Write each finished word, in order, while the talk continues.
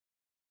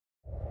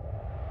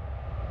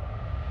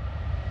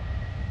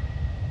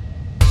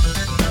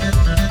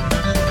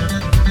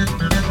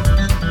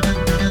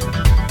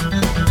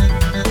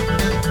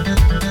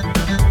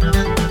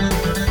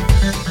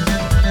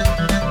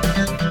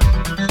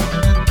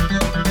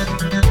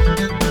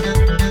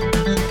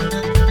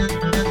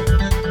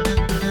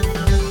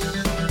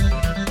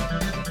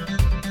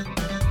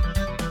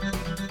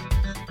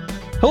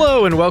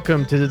Hello and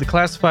welcome to the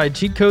Declassified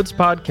Cheat Codes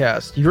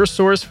Podcast, your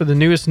source for the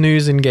newest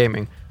news in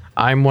gaming.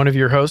 I'm one of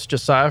your hosts,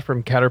 Josiah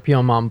from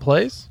Caterpillar Mom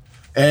Plays.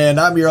 And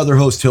I'm your other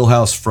host,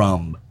 Hillhouse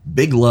from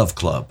Big Love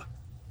Club.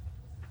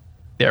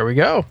 There we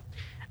go.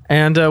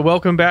 And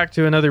welcome back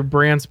to another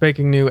brand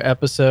spanking new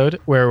episode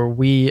where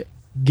we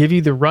give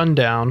you the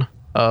rundown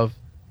of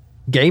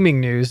gaming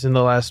news in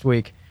the last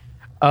week.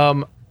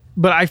 But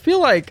I feel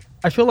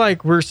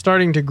like we're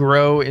starting to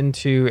grow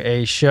into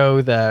a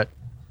show that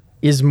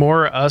is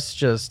more us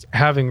just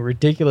having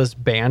ridiculous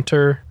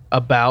banter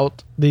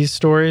about these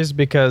stories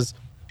because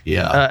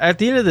at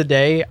the end of the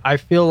day, I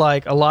feel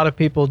like a lot of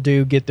people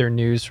do get their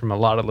news from a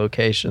lot of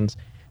locations.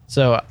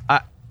 So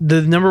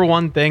the number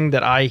one thing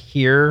that I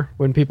hear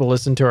when people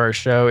listen to our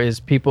show is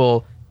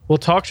people will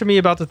talk to me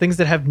about the things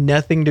that have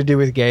nothing to do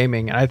with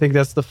gaming. And I think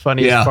that's the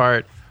funniest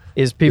part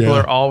is people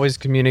are always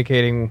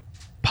communicating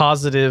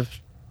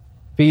positive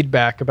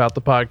feedback about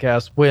the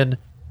podcast when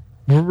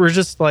we're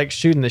just like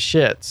shooting the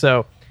shit.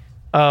 So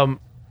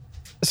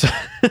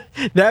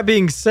that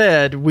being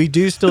said, we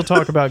do still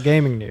talk about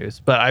gaming news,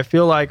 but I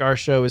feel like our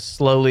show is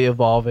slowly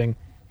evolving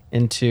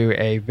into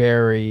a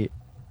very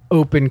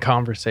open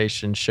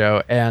conversation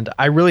show. And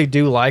I really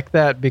do like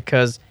that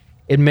because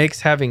it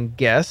makes having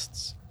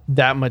guests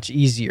that much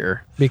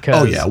easier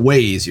because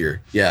way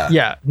easier.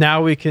 Yeah.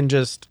 Now we can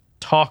just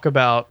talk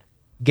about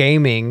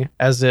gaming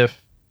as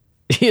if,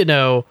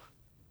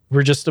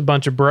 we're just a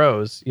bunch of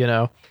bros,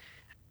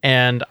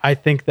 And I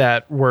think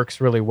that works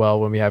really well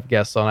when we have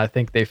guests on. I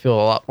think they feel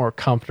a lot more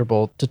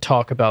comfortable to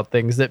talk about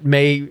things that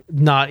may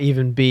not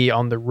even be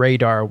on the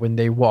radar when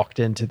they walked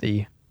into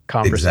the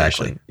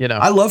conversation. Exactly.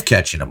 I love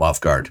catching them off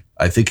guard.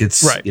 I think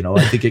it's, I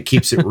think it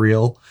keeps it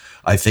real.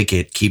 I think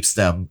it keeps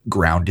them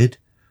grounded.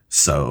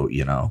 So,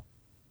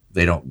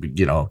 they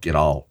don't, get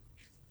all,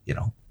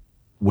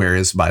 where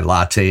is my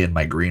latte in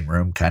my green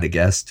room kind of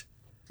guest.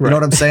 You know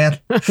what I'm saying?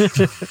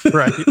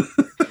 Right.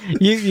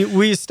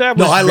 We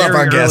established. No, I love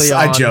our guests.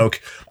 I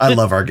joke. I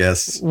love our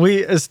guests. We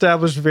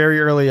established very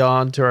early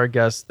on to our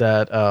guests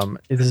that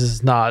this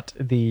is not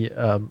the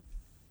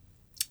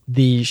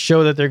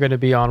show that they're going to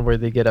be on where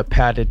they get a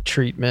padded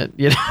treatment.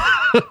 Yeah.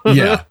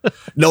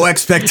 No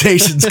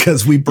expectations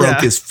because we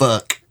broke as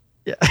fuck.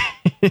 Yeah.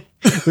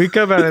 We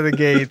come out of the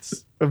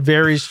gates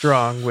very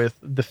strong with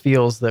the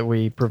feels that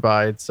we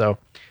provide. So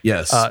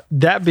yes.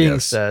 That being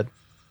said.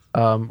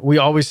 We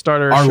always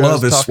start our shows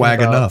love is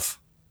swag enough.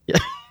 Yeah.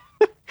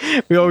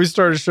 We always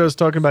start our shows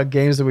talking about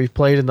games that we've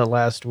played in the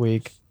last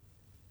week.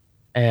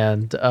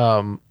 And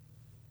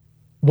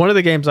one of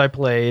the games I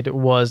played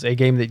was a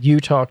game that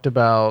you talked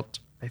about,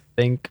 I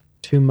think,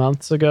 2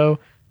 months ago.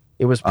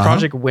 It was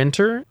Project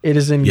Winter. It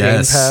is in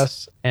Game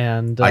Pass.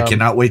 And I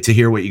cannot wait to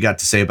hear what you got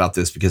to say about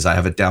this because I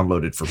have it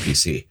downloaded for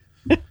PC.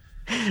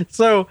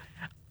 So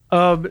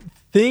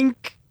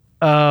think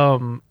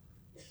Among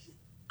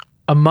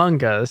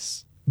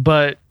Us,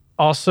 but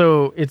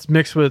also it's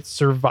mixed with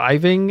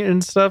surviving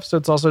and stuff. So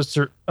it's also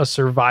a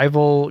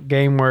survival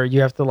game where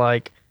you have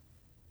to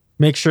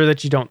make sure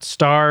that you don't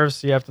starve.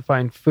 So you have to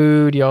find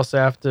food. You also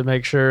have to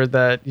make sure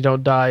that you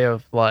don't die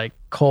of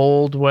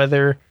cold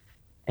weather.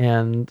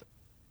 And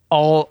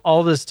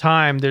all this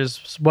time,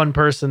 there's one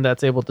person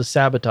that's able to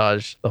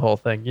sabotage the whole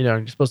thing.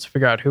 You're supposed to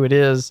figure out who it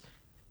is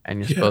and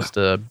you're supposed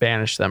to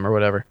banish them or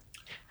whatever.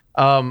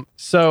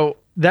 So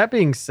that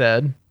being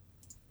said,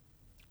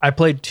 I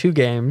played 2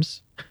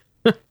 games.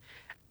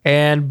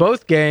 And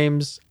both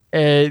games,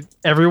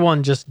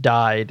 everyone just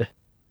died,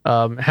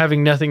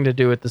 having nothing to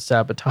do with the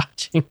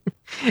sabotaging.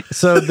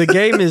 So the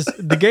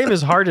game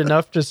is hard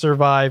enough to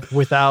survive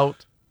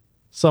without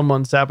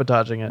someone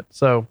sabotaging it.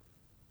 So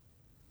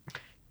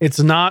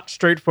it's not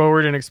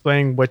straightforward in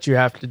explaining what you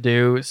have to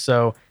do.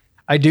 So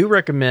I do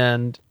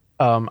recommend,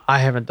 I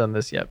haven't done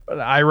this yet, but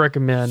I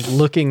recommend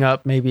looking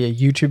up maybe a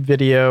YouTube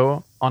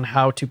video on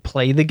how to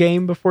play the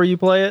game before you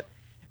play it.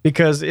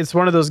 Because it's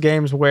one of those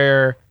games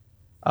where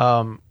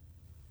I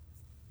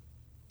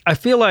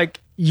feel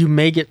like you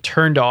may get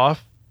turned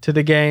off to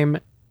the game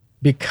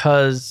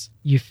because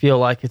you feel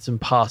like it's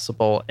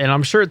impossible. And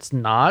I'm sure it's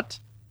not.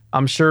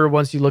 I'm sure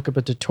once you look up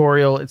a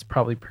tutorial, it's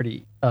probably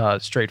pretty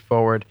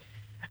straightforward.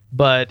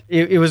 But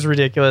it was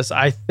ridiculous.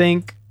 I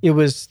think it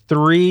was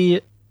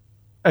 3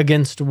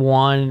 against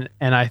 1.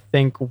 And I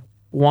think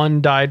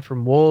 1 died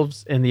from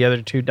wolves and the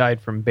other 2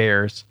 died from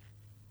bears.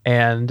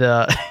 And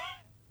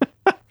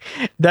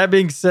that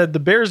being said, the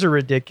bears are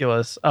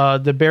ridiculous.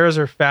 The bears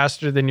are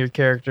faster than your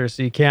character,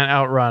 so you can't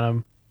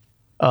outrun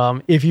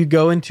them. If you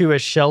go into a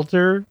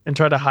shelter and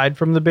try to hide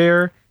from the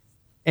bear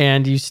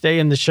and you stay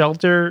in the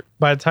shelter,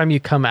 by the time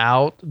you come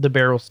out, the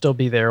bear will still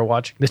be there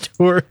watching the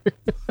door.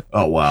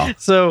 Oh, wow.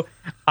 So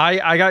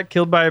I got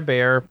killed by a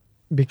bear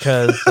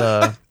because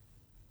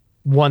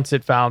once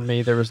it found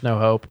me, there was no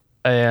hope.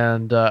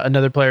 And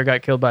another player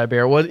got killed by a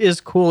bear. What is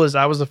cool is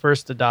I was the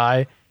first to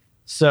die.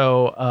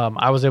 So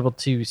I was able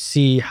to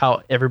see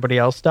how everybody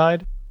else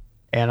died,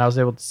 and I was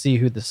able to see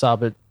who the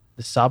saboteur.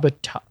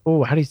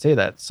 Oh, how do you say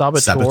that?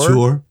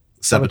 Saboteur.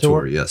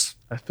 Yes.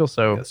 I feel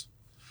so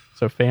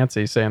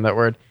fancy saying that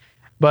word,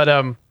 but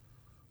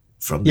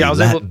from the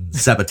Latin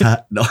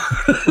sabotage. No.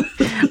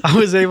 I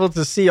was able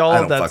to see all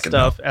of that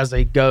stuff as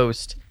a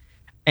ghost.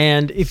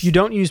 And if you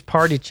don't use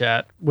party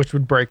chat, which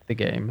would break the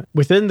game,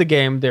 within the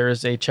game there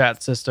is a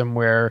chat system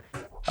where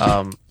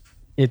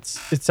it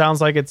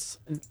sounds like it's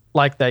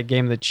like that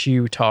game that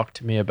you talked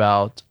to me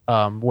about,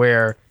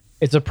 where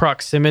it's a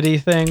proximity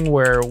thing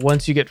where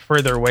once you get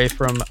further away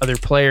from other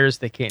players,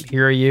 they can't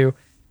hear you.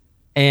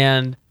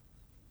 And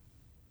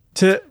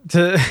to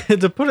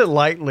put it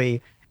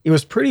lightly, it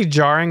was pretty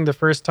jarring the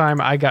first time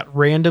I got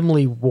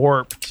randomly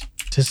warped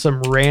to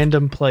some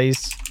random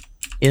place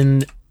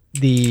in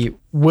the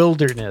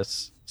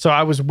wilderness. So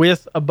I was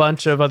with a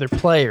bunch of other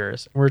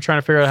players and we were trying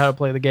to figure out how to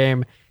play the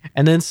game.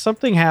 And then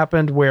something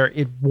happened where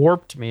it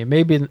warped me. It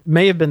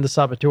may have been the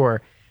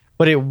saboteur,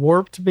 but it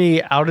warped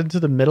me out into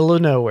the middle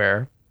of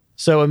nowhere.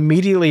 So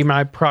immediately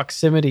my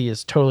proximity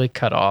is totally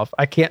cut off.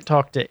 I can't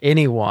talk to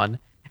anyone.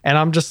 And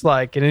I'm just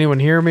like, can anyone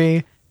hear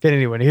me? Can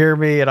anyone hear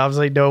me? And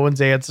obviously no one's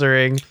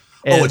answering.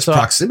 And it's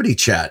proximity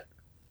chat.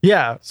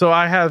 Yeah. So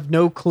I have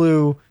no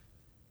clue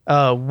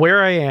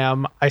where I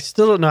am. I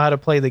still don't know how to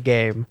play the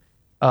game.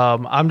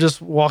 I'm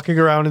just walking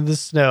around in the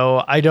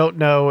snow. I don't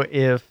know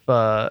if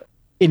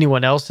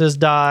anyone else has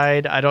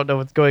died. I don't know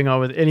what's going on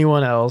with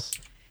anyone else.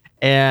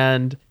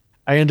 And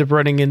I end up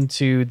running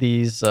into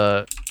these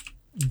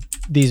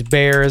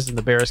bears, and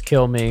the bears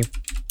kill me.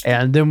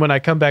 And then when I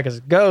come back as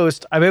a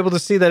ghost, I'm able to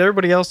see that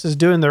everybody else is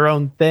doing their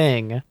own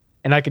thing,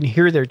 and I can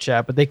hear their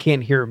chat, but they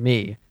can't hear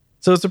me.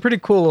 So it's a pretty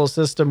cool little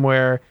system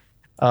where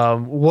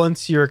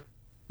once you're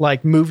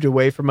like moved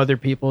away from other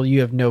people, you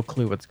have no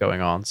clue what's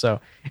going on.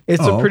 So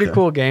it's a pretty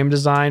cool game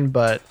design,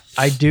 but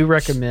I do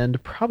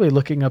recommend probably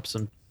looking up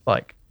some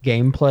like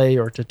gameplay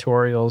or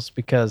tutorials,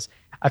 because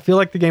I feel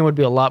like the game would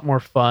be a lot more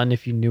fun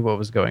if you knew what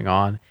was going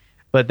on.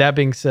 But that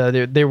being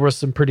said, there were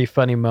some pretty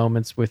funny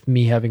moments with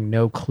me having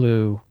no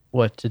clue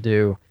what to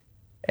do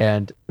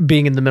and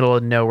being in the middle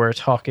of nowhere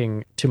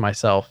talking to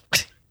myself.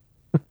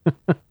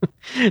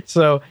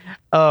 So,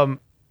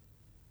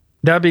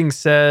 that being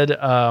said,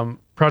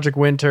 Project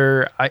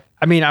Winter,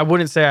 I mean, I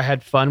wouldn't say I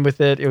had fun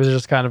with it. It was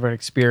just kind of an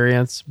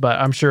experience, but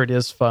I'm sure it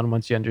is fun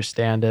once you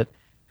understand it.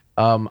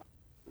 So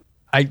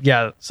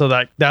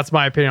that's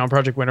my opinion on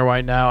Project Winter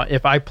right now.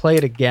 If I play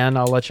it again,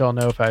 I'll let y'all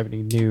know if I have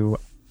any new,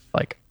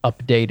 like,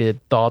 updated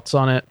thoughts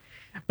on it.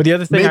 But the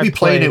other thing, maybe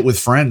playing it with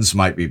friends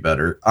might be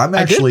better. I'm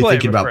actually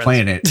thinking about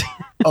playing it.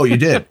 Oh, you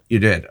did? You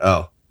did?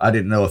 Oh, I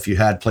didn't know if you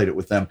had played it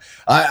with them.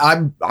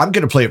 I'm going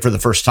to play it for the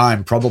first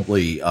time,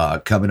 probably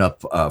coming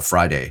up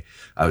Friday.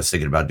 I was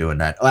thinking about doing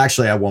that. Well,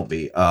 actually, I won't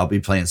be. I'll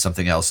be playing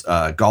something else,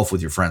 golf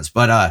with your friends.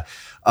 But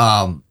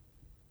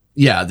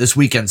yeah, this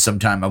weekend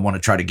sometime I want to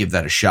try to give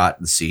that a shot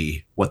and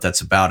see what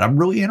that's about. I'm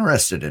really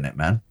interested in it,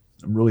 man.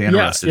 I'm really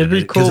interested in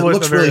it because it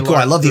looks really cool.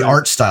 I love the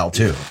art style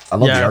too. I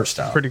love the art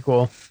style. Pretty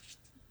cool.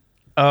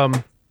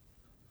 But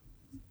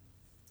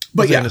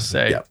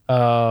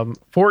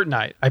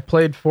Fortnite. I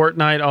played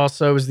Fortnite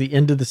also. It was the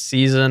end of the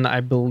season. I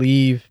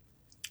believe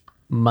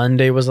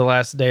Monday was the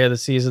last day of the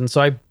season,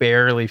 so I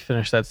barely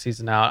finished that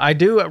season out. I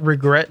do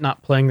regret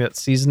not playing that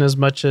season as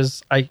much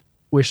as I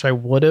wish I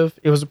would have.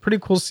 It was a pretty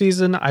cool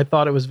season. I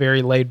thought it was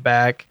very laid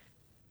back.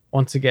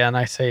 Once again,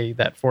 I say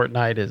that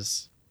Fortnite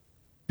is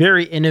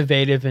very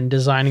innovative in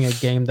designing a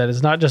game that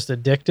is not just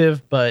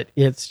addictive, but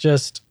it's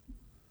just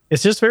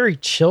very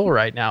chill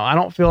right now. I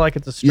don't feel like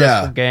it's a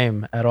stressful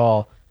game at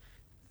all.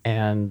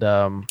 And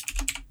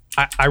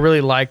I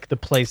really like the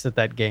place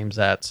that game's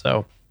at.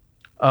 So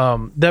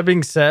that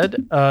being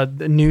said,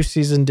 the new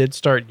season did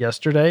start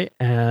yesterday,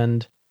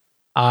 and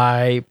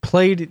I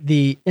played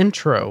the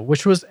intro,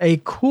 which was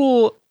a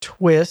cool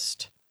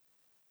twist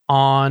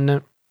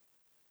on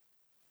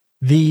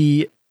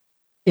the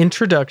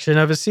introduction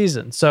of a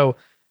season. So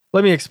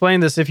let me explain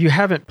this. If you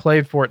haven't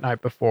played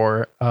Fortnite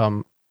before,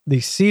 the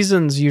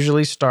seasons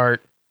usually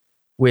start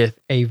with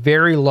a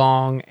very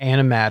long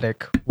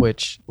animatic,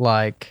 which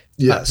not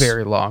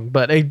very long,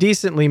 but a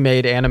decently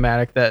made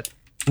animatic that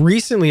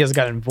recently has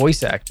gotten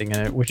voice acting in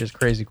it, which is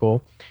crazy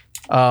cool.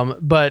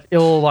 But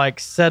it'll like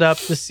set up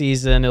the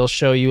season. It'll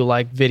show you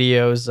like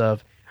videos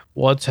of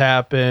what's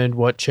happened,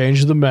 what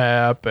changed the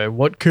map, and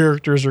what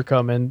characters are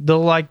coming. They'll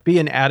like be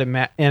an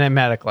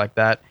animatic like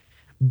that.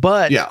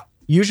 But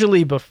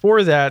usually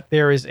before that,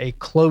 there is a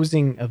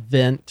closing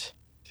event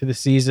to the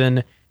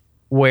season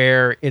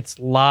where it's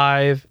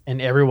live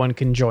and everyone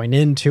can join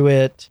into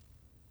it.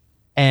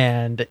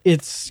 And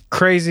it's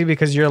crazy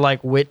because you're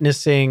like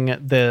witnessing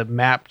the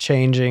map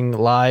changing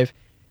live.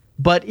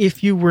 But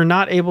if you were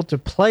not able to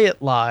play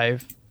it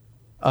live,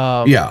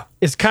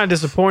 it's kind of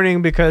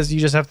disappointing because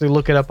you just have to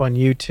look it up on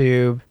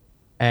YouTube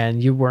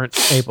and you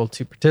weren't able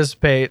to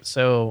participate.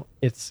 So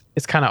it's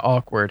kind of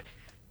awkward.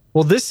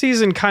 Well, this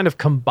season kind of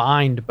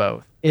combined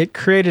both. It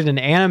created an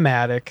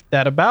animatic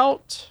that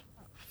about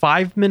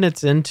 5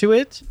 minutes into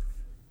it,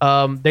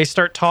 they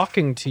start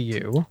talking to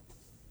you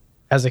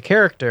as a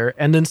character,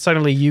 and then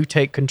suddenly you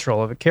take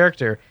control of a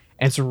character.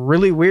 And it's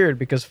really weird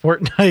because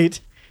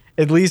Fortnite,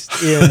 at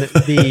least in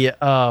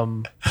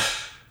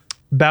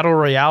battle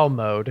royale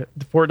mode,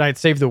 the Fortnite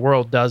Save the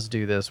World does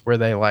do this, where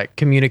they like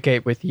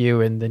communicate with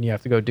you, and then you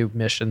have to go do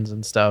missions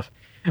and stuff.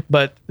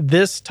 But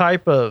this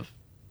type of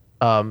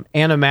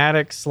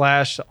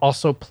animatic /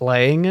 also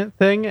playing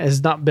thing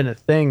has not been a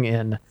thing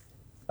in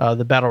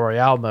the battle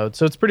royale mode.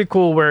 So it's pretty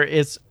cool where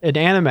it's an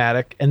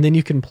animatic, and then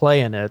you can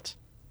play in it,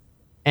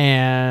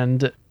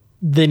 and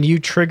then you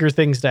trigger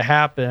things to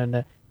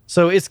happen.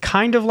 So it's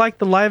kind of like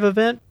the live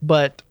event,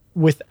 but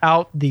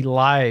without the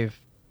live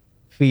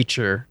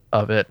feature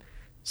of it.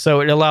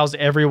 So it allows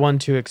everyone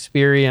to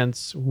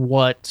experience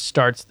what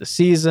starts the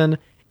season,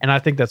 and I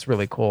think that's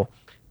really cool.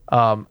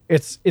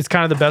 It's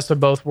kind of the best of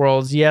both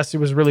worlds. Yes, it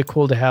was really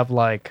cool to have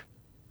like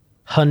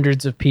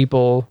hundreds of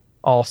people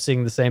all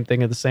seeing the same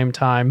thing at the same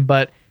time,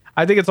 but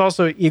I think it's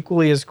also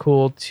equally as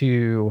cool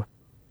to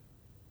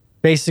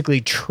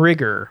basically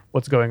trigger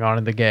what's going on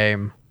in the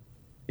game,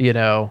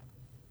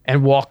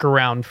 and walk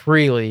around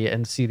freely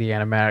and see the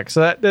animatic.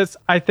 So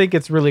I think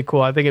it's really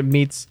cool. I think it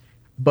meets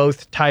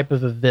both type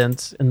of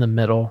events in the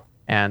middle,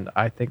 and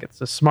I think it's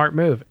a smart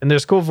move. And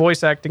there's cool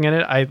voice acting in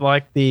it. I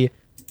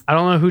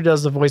don't know who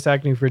does the voice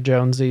acting for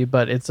Jonesy,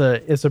 but it's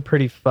a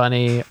pretty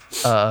funny,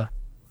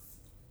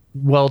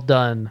 well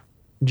done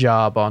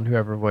job on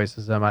whoever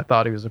voices him. I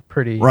thought he was a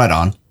pretty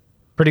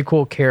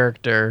cool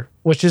character,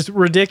 which is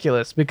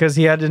ridiculous because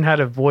he hadn't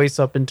had a voice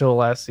up until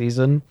last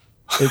season.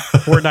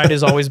 Fortnite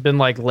has always been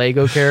like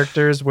Lego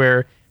characters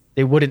where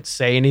they wouldn't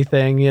say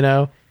anything,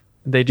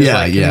 They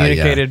just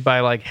communicated by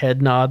like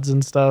head nods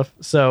and stuff.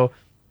 So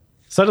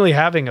suddenly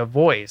having a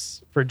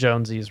voice for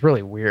Jonesy is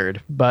really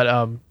weird. But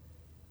I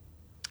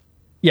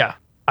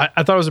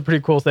thought it was a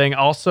pretty cool thing.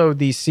 Also,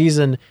 the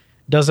season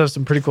does have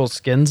some pretty cool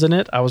skins in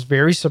it. I was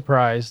very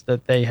surprised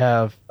that they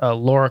have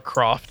Lara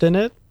Croft in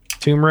it.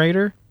 Tomb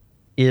Raider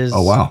is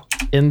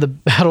in the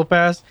Battle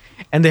Pass.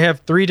 And they have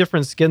 3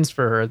 different skins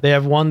for her. They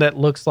have one that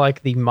looks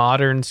like the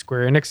modern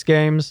Square Enix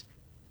games.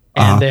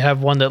 And they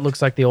have one that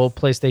looks like the old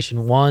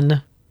PlayStation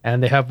 1.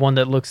 And they have one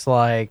that looks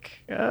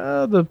like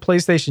the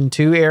PlayStation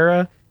 2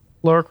 era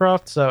Lara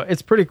Croft. So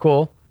it's pretty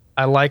cool.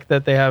 I like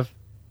that they have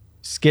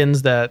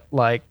skins that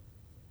like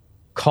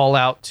call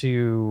out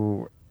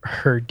to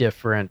her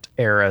different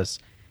eras.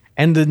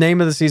 And the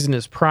name of the season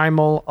is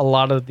Primal. A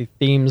lot of the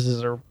themes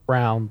is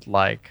around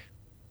like,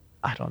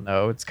 I don't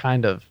know. It's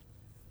kind of,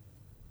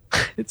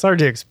 it's hard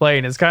to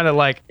explain. It's kind of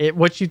like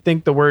what you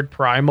think the word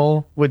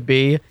primal would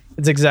be.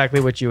 It's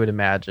exactly what you would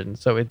imagine.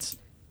 So it's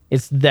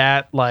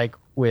that like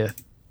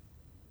with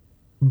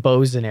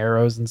bows and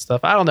arrows and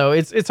stuff. I don't know.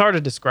 It's hard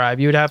to describe.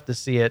 You would have to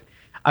see it.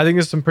 I think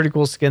there's some pretty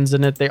cool skins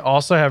in it. They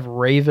also have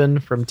Raven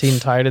from Teen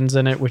Titans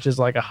in it, which is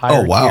like a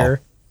higher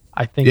tier.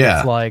 I think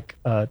it's like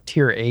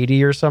tier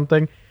 80 or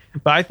something.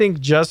 But I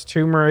think just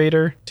Tomb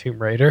Raider,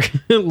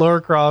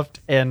 Lara Croft,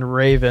 and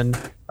Raven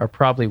are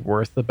probably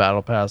worth the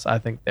Battle Pass. I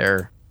think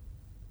they're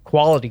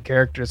quality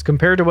characters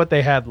compared to what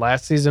they had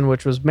last season,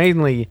 which was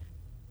mainly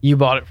you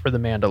bought it for the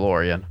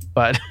Mandalorian.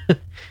 But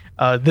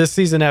this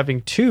season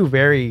having 2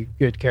 very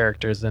good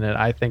characters in it,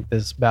 I think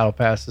this Battle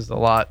Pass is a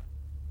lot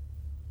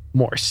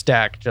more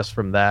stacked just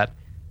from that.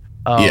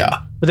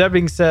 But that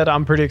being said,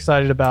 I'm pretty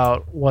excited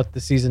about what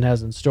the season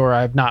has in store.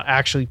 I've not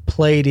actually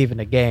played even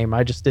a game.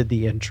 I just did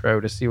the intro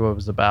to see what it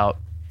was about.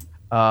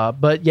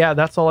 But yeah,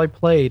 that's all I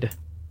played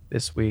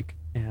this week.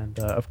 And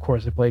of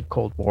course, I played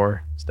Cold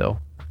War still.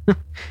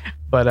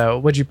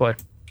 But what'd you play?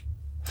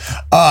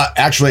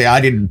 Actually,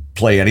 I didn't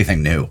play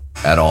anything new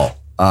at all.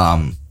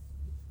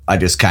 I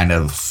just kind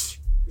of,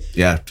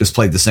 just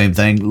played the same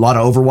thing. A lot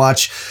of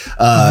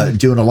Overwatch,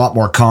 doing a lot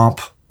more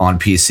comp on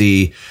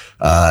PC.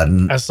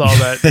 I saw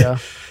that, yeah.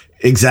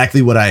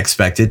 Exactly what I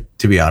expected,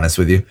 to be honest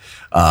with you.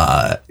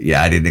 I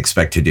didn't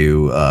expect to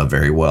do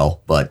very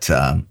well, but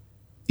So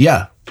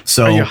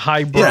are you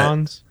high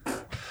bronze?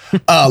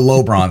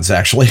 Low bronze,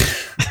 actually.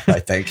 I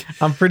think.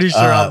 I'm pretty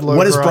sure I'm low.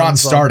 What does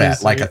bronze start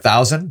at? Like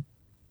 1,000?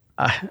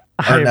 I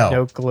have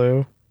no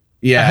clue.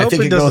 Yeah, I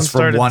think it goes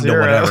from 1 to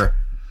whatever.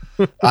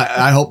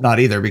 I hope not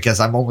either, because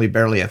I'm only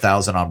barely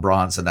 1,000 on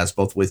bronze, and that's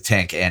both with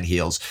tank and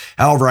heals.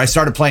 However, I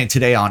started playing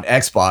today on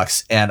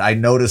Xbox, and I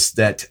noticed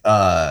that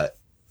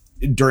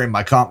during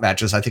my comp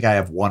matches, I think I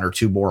have 1 or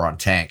 2 more on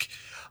tank.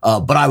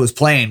 But I was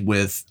playing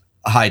with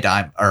high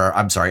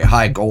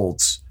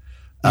golds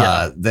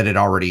that had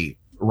already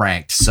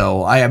ranked.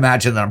 So I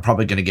imagine that I'm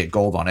probably going to get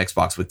gold on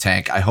Xbox with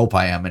tank. I hope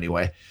I am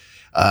anyway.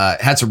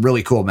 Had some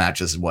really cool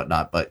matches and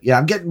whatnot, but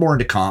I'm getting more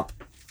into comp.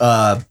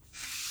 Going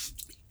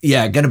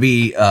to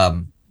be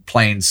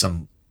playing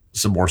some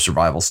more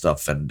survival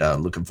stuff, and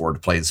looking forward to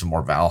playing some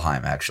more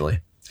Valheim,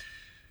 actually,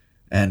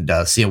 and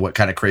seeing what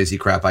kind of crazy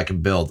crap I can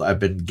build. I've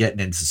been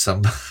getting into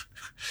some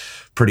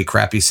pretty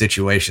crappy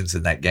situations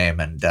in that game,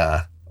 and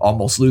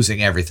almost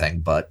losing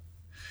everything, but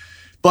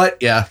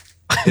yeah,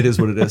 it is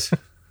what it is.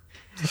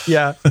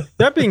 Yeah.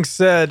 That being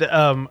said,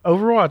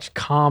 Overwatch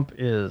comp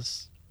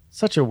is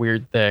such a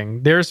weird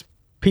thing. There's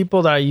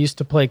people that I used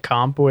to play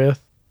comp with,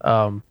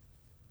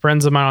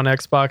 friends of mine on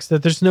Xbox,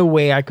 that there's no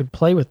way I could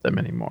play with them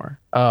anymore.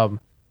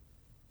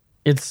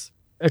 It's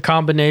a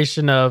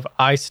combination of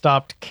I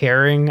stopped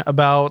caring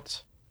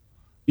about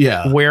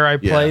where I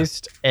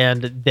placed,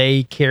 and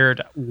they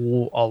cared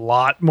a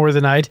lot more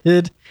than I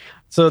did.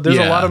 So there's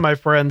a lot of my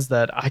friends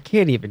that I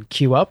can't even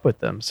queue up with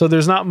them. So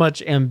there's not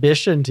much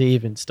ambition to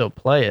even still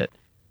play it.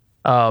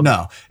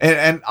 No,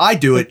 and I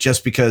do it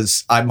just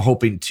because I'm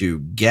hoping to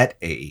get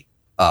a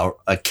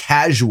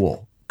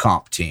casual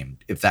comp team,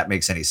 if that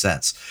makes any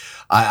sense.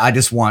 I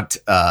just want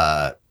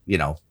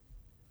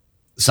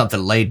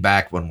something laid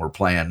back when we're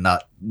playing,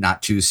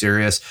 not too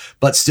serious,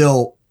 but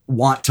still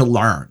want to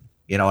learn.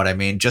 You know what I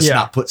mean? Just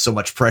not put so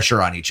much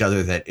pressure on each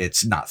other that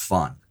it's not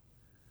fun.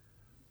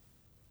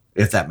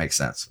 If that makes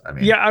sense. I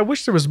mean, I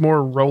wish there was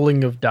more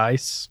rolling of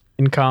dice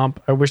in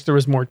comp. I wish there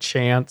was more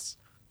chance.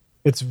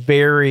 It's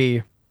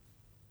very,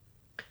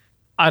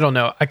 I don't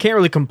know. I can't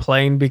really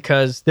complain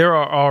because there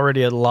are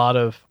already a lot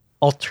of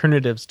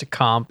alternatives to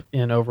comp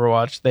in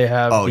Overwatch. They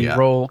have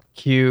roll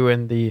queue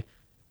and the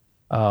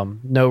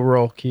no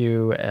roll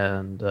queue,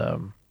 and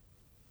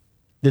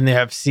then they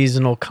have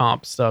seasonal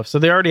comp stuff. So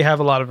they already have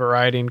a lot of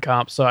variety in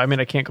comp. So I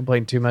mean, I can't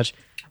complain too much.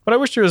 But I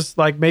wish there was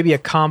like maybe a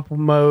comp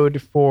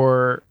mode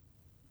for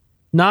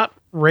not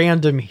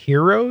random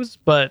heroes,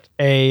 but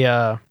a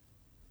like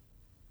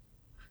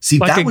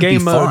that would game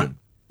be mode. Fun.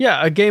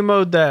 Yeah, a game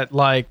mode that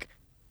like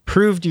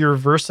proved your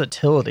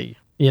versatility.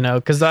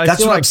 Because I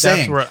feel like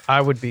that's where I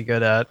would be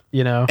good at,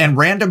 And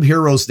random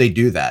heroes, they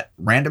do that.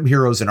 Random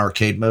heroes in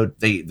arcade mode,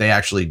 they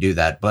actually do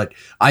that. But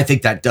I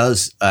think that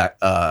does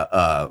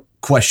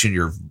question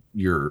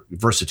your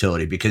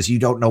versatility because you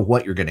don't know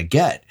what you're going to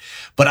get.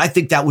 But I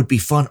think that would be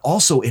fun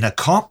also in a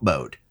comp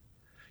mode,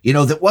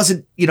 that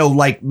wasn't,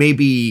 like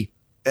maybe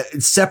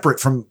separate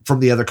from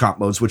the other comp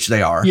modes, which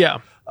they are. Yeah.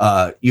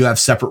 You have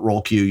separate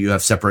roll queue, you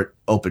have separate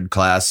open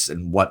class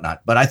and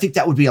whatnot. But I think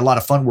that would be a lot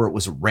of fun where it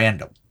was a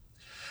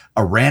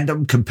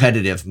random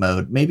competitive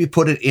mode, maybe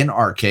put it in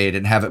arcade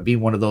and have it be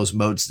one of those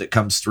modes that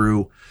comes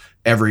through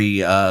every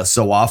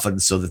so often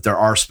so that there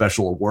are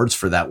special awards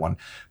for that one.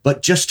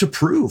 But just to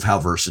prove how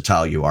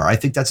versatile you are, I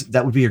think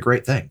that would be a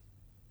great thing.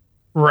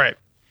 Right.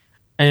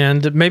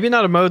 And maybe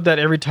not a mode that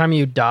every time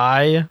you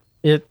die,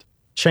 it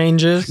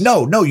changes.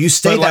 No, you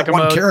stay that like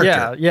one mode,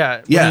 character.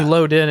 Yeah. When you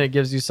load in, it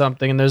gives you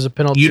something and there's a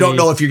penalty. You don't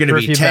know if you're going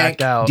to be tank,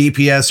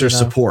 DPS, or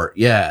support.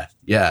 Yeah.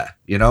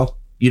 You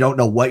don't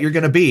know what you're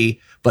going to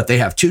be, but they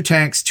have 2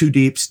 tanks, 2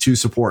 deeps, 2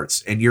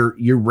 supports, and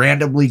you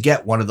randomly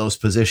get one of those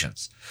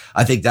positions.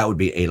 I think that would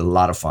be a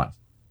lot of fun.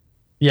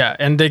 Yeah,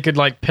 and they could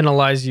like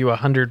penalize you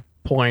 100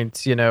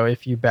 points,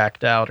 if you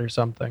backed out or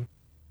something.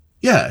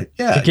 Yeah.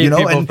 To keep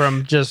people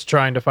from just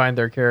trying to find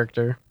their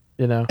character,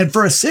 And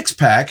for a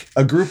 6-pack,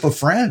 a group of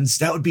friends,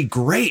 that would be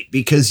great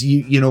because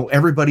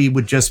everybody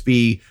would just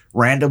be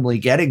randomly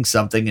getting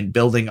something and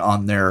building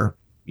on their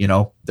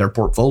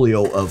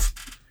portfolio of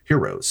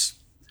heroes.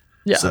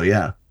 Yeah. So,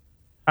 yeah.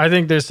 I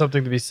think there's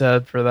something to be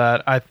said for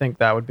that. I think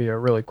that would be a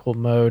really cool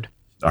mode.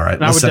 All right.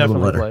 Let's send them a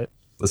letter.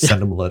 Let's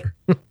send them a letter.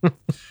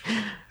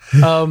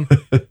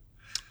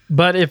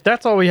 But if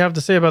that's all we have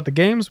to say about the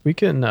games, we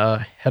can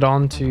head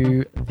on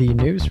to the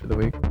news for the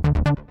week.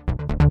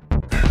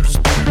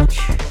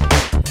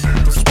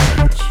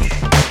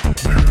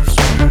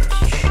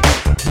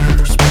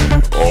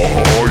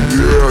 Oh,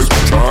 yeah.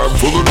 It's time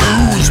for the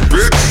news,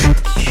 bitch.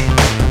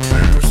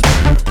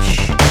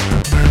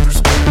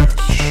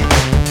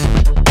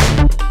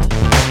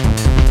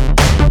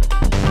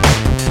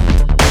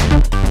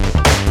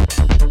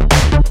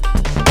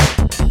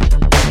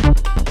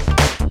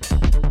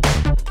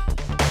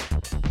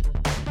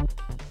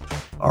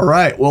 All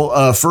right.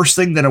 Well, first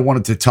thing that I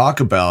wanted to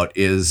talk about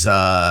is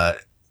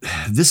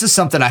this is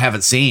something I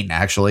haven't seen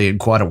actually in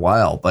quite a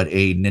while, but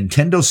a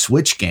Nintendo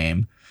Switch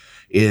game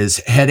is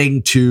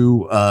heading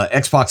to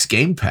Xbox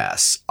Game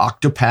Pass,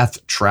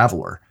 Octopath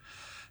Traveler.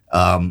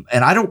 And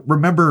I don't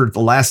remember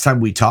the last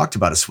time we talked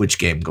about a Switch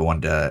game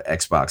going to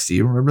Xbox. Do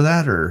you remember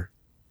that? Or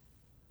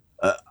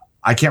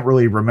I can't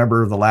really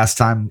remember the last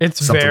time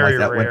something like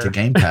that went to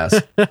Game Pass.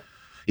 And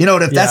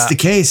if that's the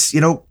case,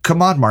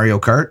 come on, Mario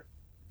Kart.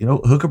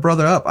 Hook a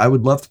brother up. I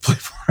would love to play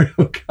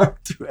Mario Kart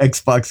through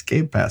Xbox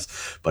Game Pass,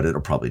 but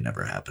it'll probably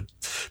never happen.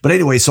 But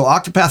anyway, so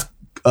Octopath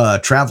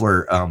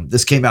Traveler,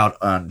 this came out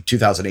on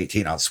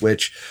 2018 on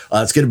Switch.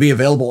 It's going to be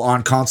available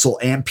on console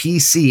and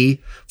PC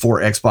for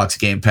Xbox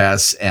Game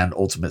Pass and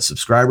Ultimate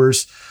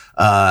subscribers.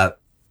 And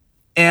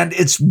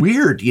it's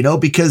weird,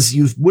 because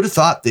you would have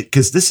thought that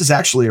because this is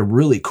actually a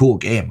really cool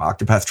game,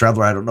 Octopath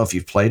Traveler. I don't know if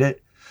you've played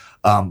it.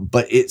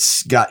 But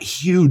it's got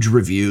huge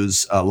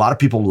reviews. A lot of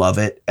people love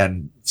it,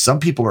 and some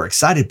people are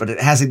excited, but it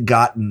hasn't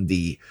gotten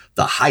the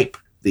hype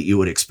that you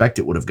would expect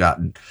it would have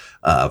gotten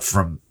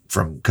from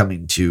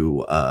coming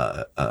to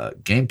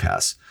Game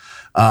Pass.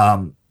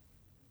 Now,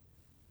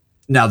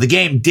 the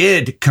game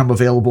did come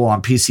available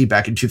on PC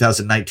back in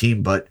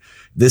 2019, but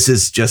this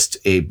is just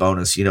a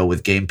bonus.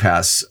 With Game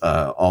Pass,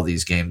 all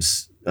these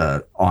games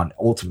on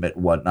Ultimate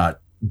and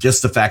whatnot.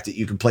 Just the fact that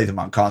you can play them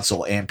on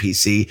console and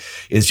PC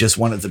is just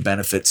one of the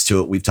benefits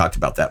to it. We've talked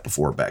about that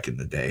before back in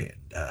the day.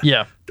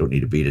 And, don't need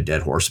to beat a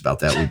dead horse about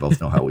that. We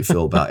both know how we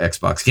feel about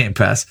Xbox Game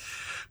Pass.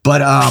 But,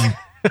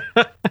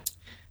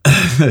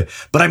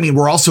 but I mean,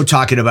 we're also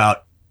talking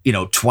about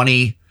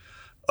 20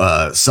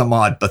 some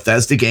odd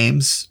Bethesda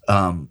games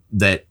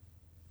that,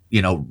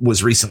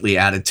 was recently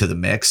added to the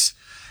mix.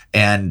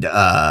 And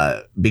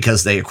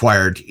because they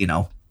acquired,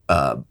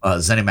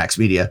 ZeniMax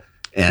Media,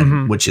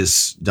 and which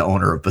is the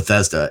owner of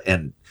Bethesda.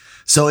 And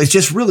so it's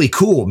just really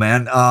cool,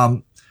 man.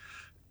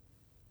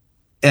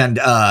 And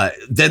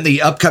then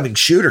the upcoming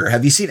shooter.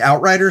 Have you seen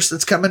Outriders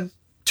that's coming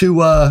to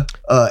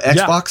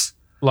Xbox?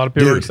 Yeah. A lot of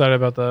people are excited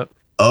about that.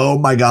 Oh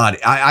my God.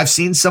 I've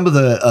seen some of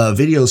the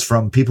videos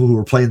from people who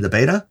were playing the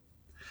beta,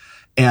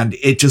 and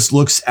it just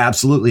looks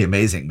absolutely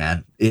amazing,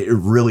 man. It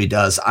really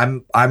does.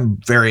 I'm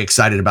very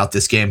excited about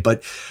this game,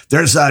 but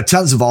there's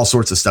tons of all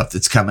sorts of stuff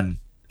that's coming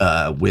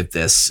with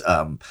this,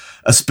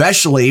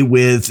 especially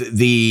with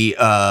the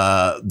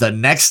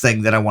next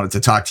thing that I wanted to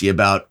talk to you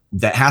about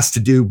that has to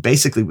do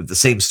basically with the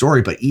same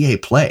story, but EA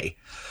Play.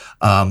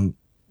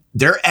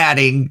 They're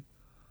adding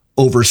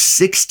over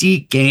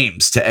 60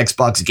 games to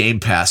Xbox Game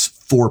Pass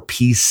for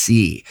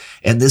PC,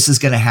 and this is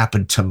going to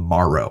happen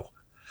tomorrow.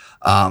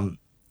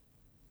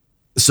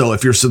 So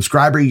if you're a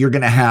subscriber, you're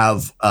going to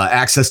have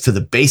access to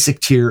the basic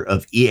tier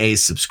of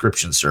EA's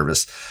subscription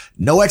service.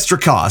 No extra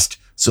cost.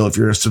 So if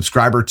you're a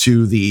subscriber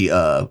to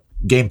the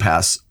Game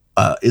Pass,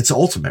 it's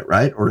Ultimate,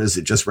 right? Or is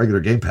it just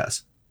regular Game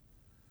Pass?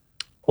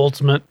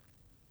 Ultimate.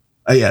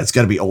 Yeah, it's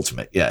got to be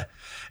Ultimate. Yeah.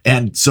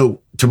 And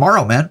so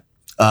tomorrow, man,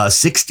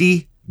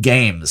 60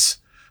 games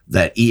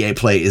that EA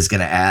Play is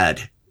going to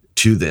add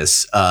to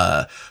this.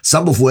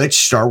 Some of which,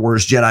 Star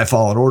Wars Jedi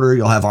Fallen Order,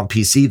 you'll have on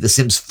PC. The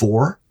Sims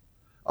 4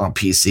 on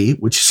PC,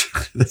 which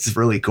that's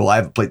really cool. I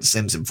haven't played The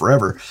Sims in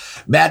forever.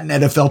 Madden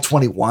NFL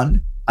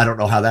 21. I don't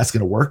know how that's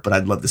going to work, but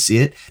I'd love to see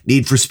it.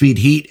 Need for Speed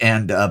Heat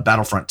and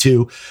Battlefront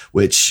 2,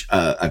 which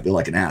I feel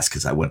like an ass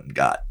because I wouldn't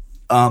got.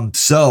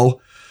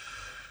 So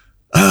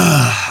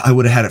I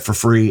would have had it for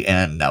free,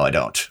 and now I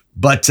don't.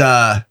 But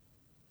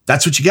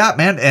that's what you got,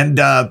 man. And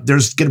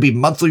there's going to be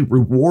monthly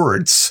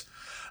rewards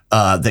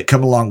that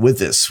come along with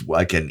this,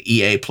 like an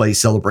EA Play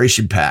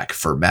Celebration Pack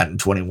for Madden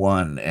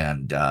 21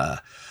 and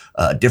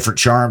different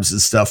charms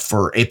and stuff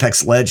for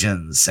Apex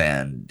Legends.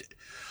 And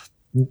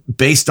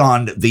based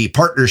on the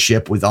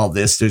partnership with all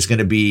this, there's going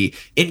to be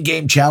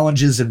in-game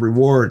challenges and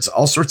rewards,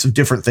 all sorts of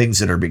different things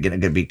that are going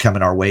to be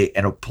coming our way,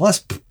 and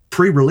plus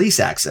pre-release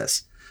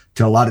access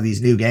to a lot of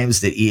these new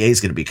games that EA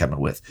is going to be coming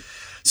with.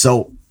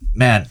 So,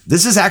 man,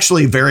 this is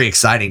actually very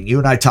exciting. You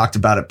and I talked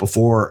about it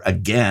before.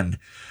 Again,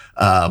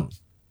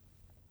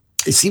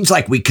 it seems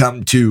like we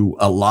come to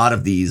a lot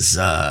of these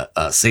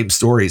same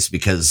stories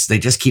because they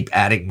just keep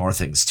adding more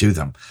things to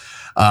them.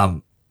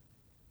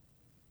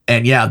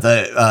 And yeah,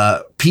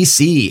 the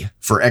PC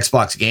for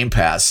Xbox Game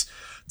Pass,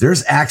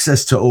 there's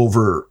access to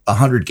over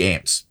 100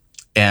 games.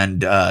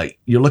 And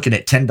you're looking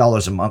at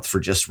 $10 a month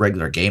for just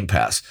regular Game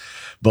Pass.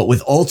 But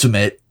with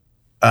Ultimate,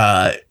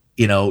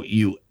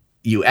 you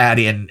add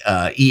in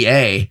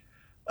EA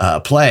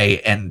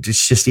Play, and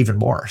it's just even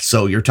more.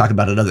 So you're talking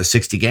about another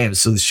 60 games.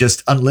 So it's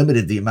just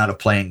unlimited the amount of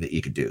playing that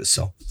you could do.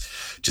 So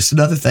just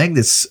another thing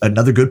that's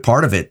another good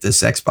part of it.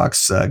 This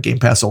Xbox Game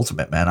Pass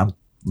Ultimate, man, I'm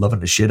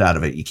loving the shit out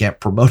of it. You can't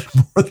promote it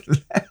more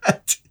than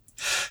that.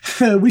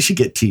 We should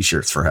get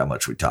t-shirts for how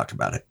much we talked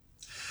about it.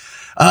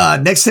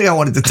 Next thing I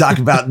wanted to talk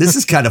about, this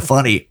is kind of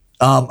funny.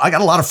 I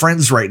got a lot of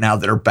friends right now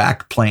that are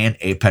back playing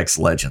Apex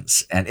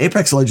Legends, and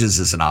Apex Legends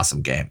is an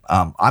awesome game.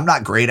 I'm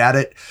not great at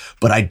it,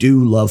 but I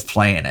do love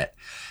playing it.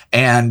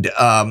 And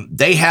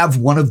they have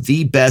one of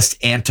the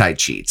best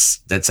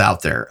anti-cheats that's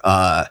out there.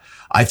 I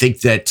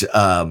think that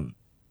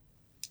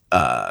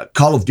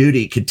Call of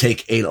Duty could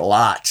take a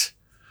lot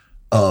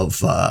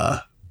of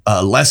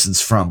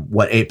lessons from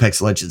what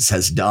Apex Legends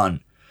has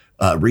done,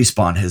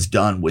 Respawn has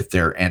done with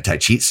their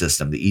anti-cheat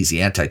system, the easy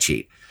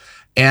anti-cheat.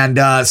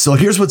 And so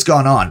here's what's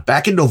gone on.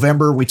 Back in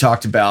November, we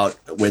talked about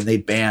when they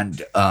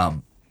banned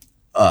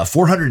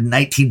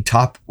 419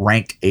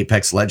 top-ranked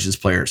Apex Legends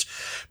players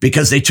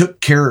because they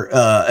took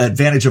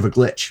advantage of a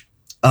glitch,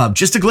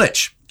 just a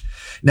glitch.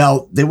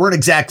 Now, they weren't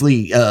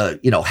exactly,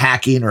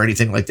 hacking or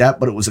anything like that,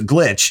 but it was a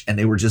glitch, and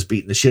they were just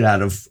beating the shit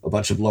out of a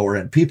bunch of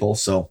lower-end people,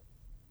 so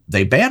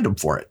they banned them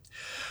for it.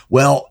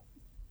 Well,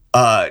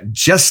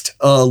 just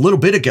a little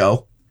bit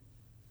ago,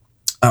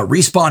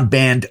 Respawn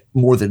banned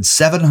more than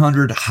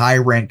 700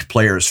 high-ranked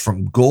players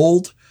from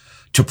Gold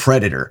to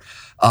Predator.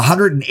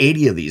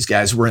 180 of these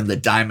guys were in the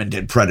Diamond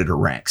and Predator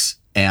ranks,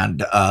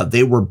 and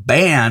they were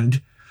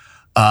banned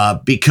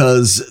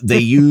because they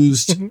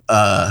used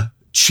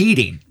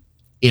cheating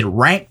in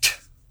ranked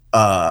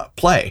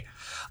play.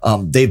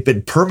 They've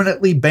been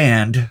permanently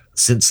banned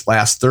since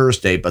last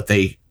Thursday, but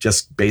they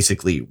just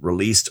basically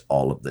released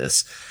all of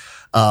this.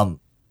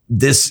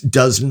 This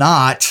does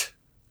not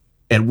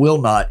and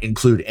will not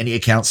include any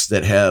accounts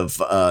that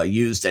have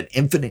used an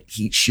infinite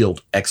heat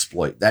shield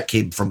exploit. That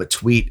came from a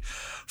tweet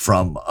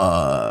from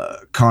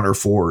Connor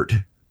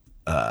Ford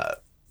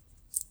at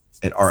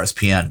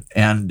RSPN.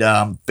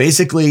 And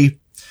basically,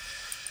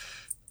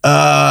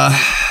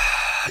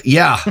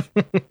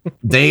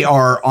 they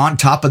are on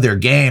top of their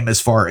game as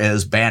far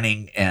as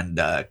banning and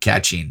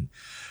catching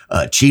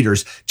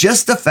cheaters.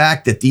 Just the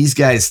fact that these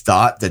guys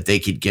thought that they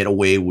could get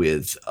away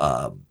with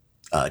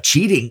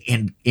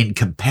cheating in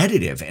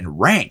competitive and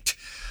ranked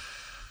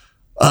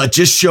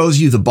just shows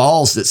you the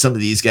balls that some of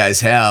these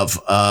guys have.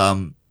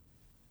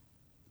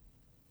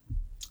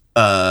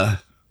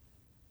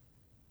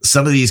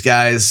 Some of these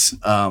guys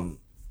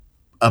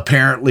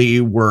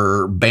apparently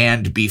were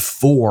banned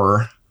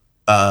before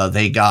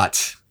they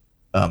got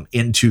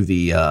into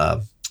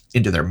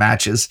their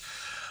matches.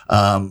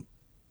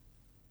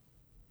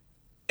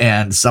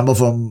 And some of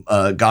them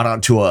got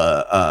onto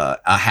a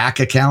hack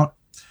account,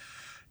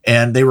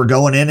 and they were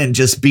going in and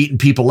just beating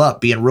people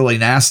up, being really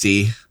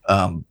nasty,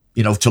 to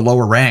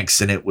lower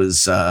ranks. And it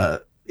was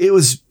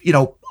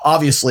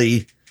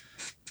obviously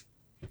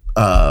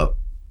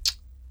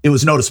it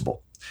was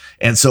noticeable.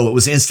 And so it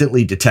was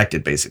instantly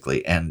detected,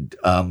 basically. And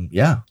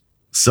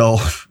so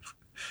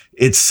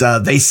it's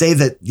they say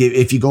that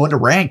if you go into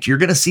ranked, you're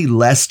going to see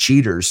less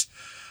cheaters,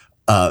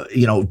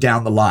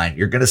 down the line.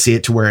 You're going to see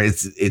it to where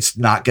it's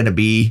not going to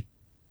be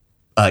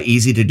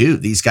easy to do.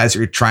 These guys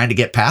are trying to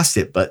get past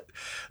it. But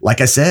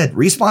like I said,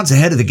 Respawn's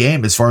ahead of the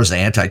game as far as the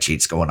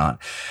anti-cheats going on.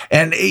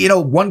 And,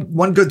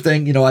 one good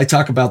thing, I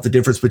talk about the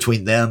difference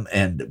between them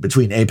and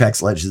between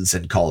Apex Legends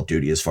and Call of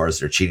Duty as far as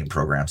their cheating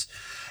programs.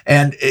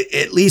 And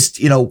at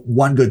least,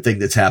 one good thing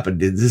that's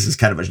happened, and this is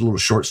kind of a little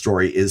short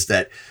story, is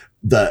that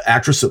the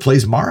actress that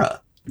plays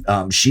Mara,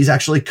 she's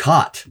actually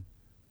caught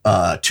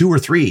 2 or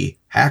 3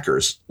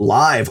 hackers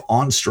live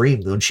on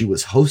stream when she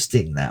was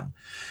hosting them,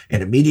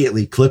 and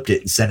immediately clipped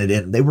it and sent it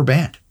in. And they were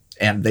banned,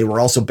 and they were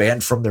also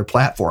banned from their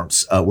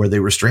platforms where they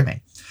were streaming.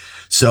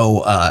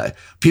 So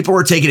people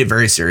were taking it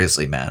very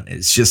seriously, man.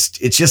 It's just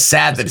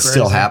sad that it's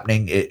still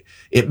happening.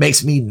 It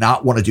makes me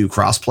not want to do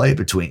crossplay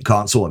between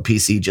console and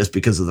PC just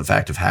because of the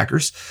fact of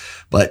hackers.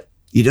 But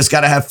you just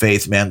got to have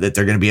faith, man, that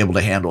they're going to be able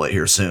to handle it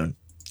here soon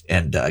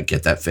and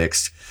get that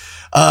fixed.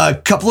 A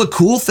couple of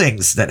cool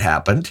things that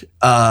happened.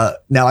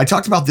 Now, I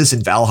talked about this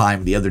in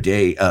Valheim the other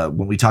day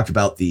when we talked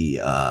about the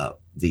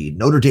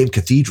Notre Dame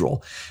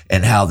Cathedral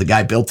and how the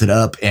guy built it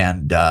up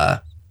and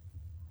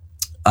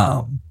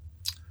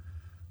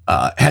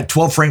had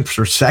 12 frames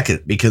per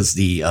second because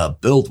the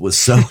build was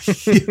so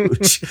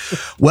huge.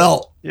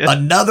 Well,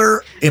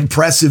 Another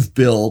impressive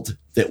build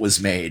that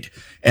was made,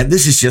 and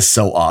this is just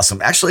so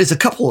awesome. Actually, it's a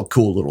couple of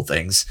cool little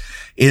things,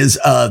 is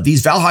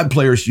these Valheim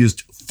players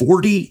used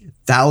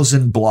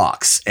 40,000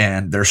 blocks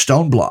and their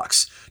stone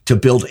blocks to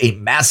build a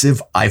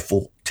massive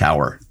Eiffel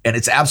Tower. And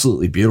it's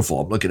absolutely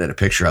beautiful. I'm looking at a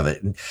picture of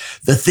it. And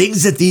the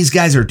things that these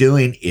guys are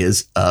doing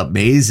is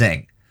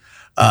amazing.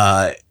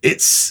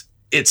 It's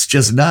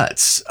just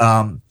nuts.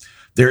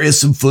 There is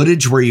some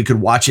footage where you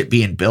could watch it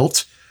being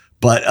built,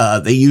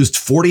 but they used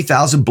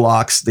 40,000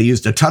 blocks. They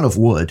used a ton of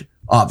wood,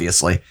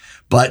 obviously,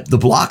 but the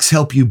blocks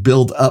help you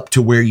build up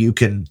to where you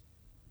can,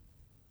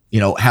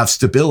 have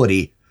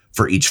stability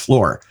for each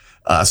floor.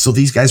 So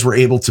these guys were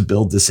able to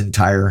build this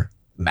entire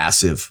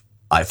massive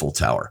Eiffel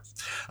Tower,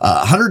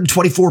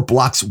 124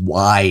 blocks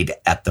wide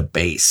at the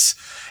base,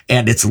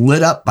 and it's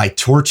lit up by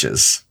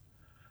torches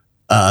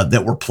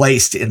that were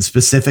placed in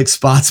specific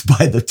spots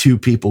by the 2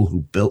 people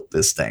who built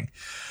this thing.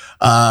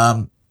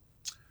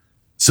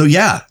 So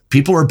yeah,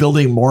 people are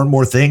building more and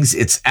more things.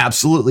 It's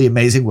absolutely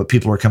amazing what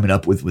people are coming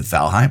up with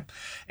Valheim.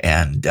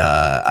 And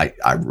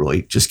I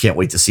really just can't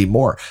wait to see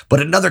more. But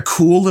another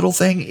cool little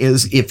thing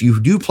is if you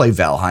do play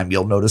Valheim,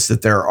 you'll notice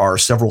that there are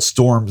several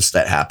storms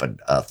that happen,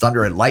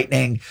 thunder and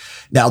lightning.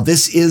 Now,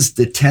 this is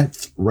the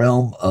 10th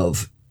realm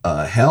of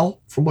hell,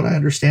 from what I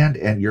understand.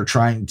 And you're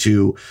trying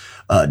to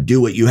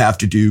do what you have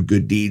to do,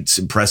 good deeds,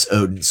 impress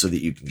Odin so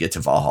that you can get to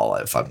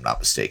Valhalla, if I'm not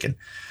mistaken.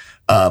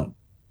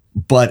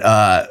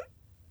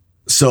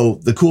 So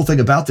the cool thing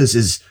about this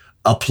is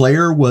a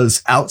player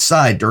was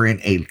outside during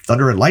a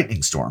thunder and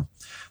lightning storm,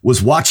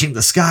 was watching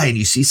the sky, and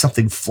you see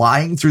something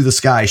flying through the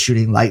sky,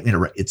 shooting lightning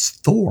around. It's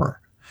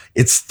Thor.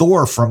 It's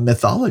Thor from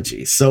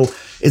mythology. So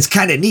it's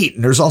kind of neat.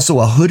 And there's also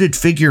a hooded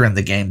figure in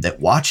the game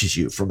that watches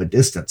you from a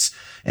distance.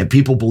 And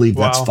people believe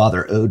that's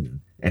Father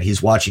Odin, and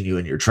he's watching you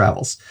in your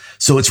travels.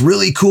 So it's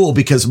really cool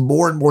because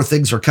more and more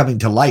things are coming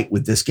to light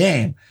with this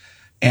game.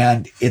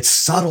 And it's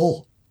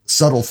subtle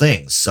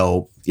things.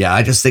 So yeah,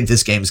 I just think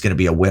this game is going to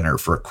be a winner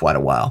for quite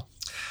a while.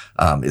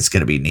 It's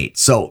going to be neat.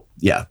 So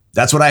yeah,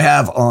 that's what I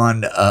have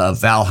on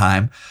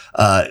Valheim.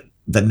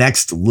 The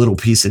next little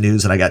piece of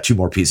news, and I got 2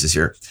 more pieces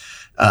here,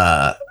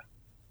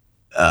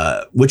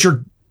 which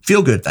are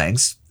feel good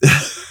things,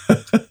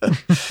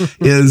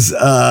 is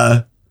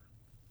an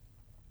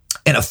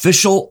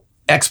official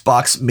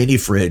Xbox mini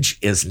fridge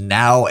is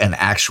now an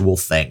actual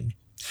thing.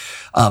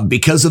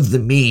 Because of the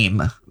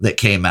meme that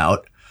came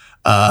out,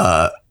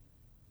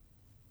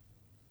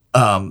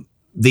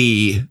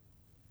 the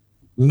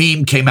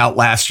meme came out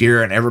last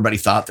year and everybody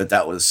thought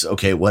that was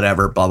okay,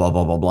 whatever, blah, blah,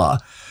 blah, blah, blah.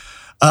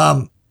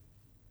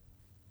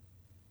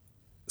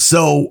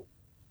 So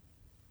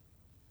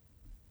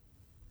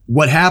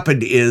what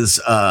happened is,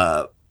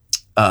 Dwayne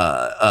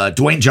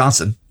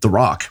Johnson, The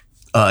Rock,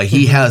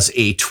 he has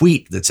a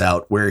tweet that's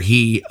out where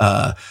he,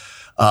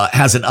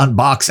 has an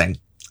unboxing,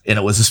 and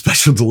it was a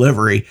special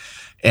delivery.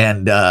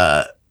 and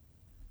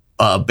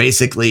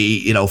basically,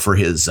 you know, for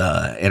his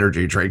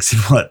energy drinks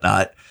and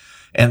whatnot.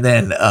 And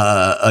then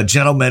a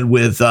gentleman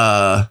with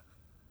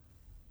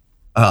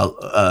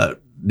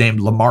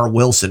named Lamar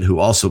Wilson, who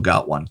also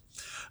got one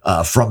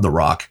from The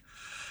Rock.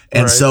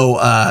 And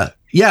so,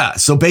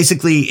 so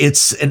basically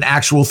it's an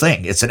actual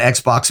thing. It's an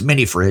Xbox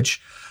mini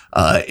fridge.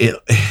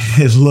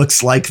 It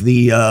looks like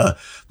the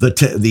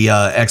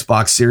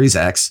Xbox Series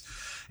X,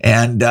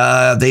 and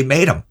they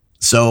made them.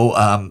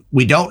 So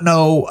we don't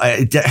know.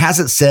 It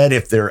hasn't said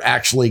if they're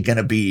actually going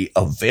to be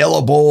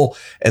available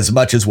as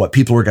much as what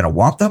people are going to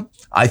want them.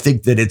 I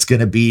think that it's going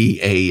to be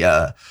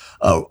a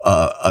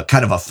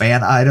kind of a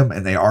fan item,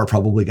 and they are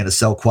probably going to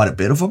sell quite a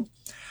bit of them.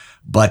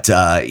 But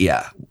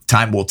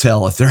time will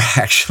tell if they're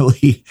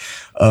actually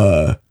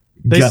going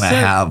to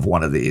have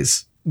one of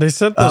these. They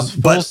sent those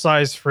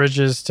full-size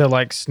fridges to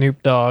like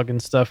Snoop Dogg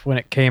and stuff when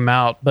it came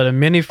out, but a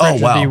mini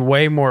fridge would be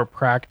way more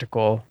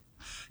practical.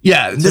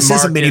 Yeah, this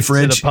is a mini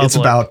fridge. It's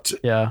about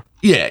yeah.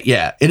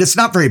 And it's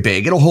not very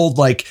big. It'll hold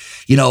like,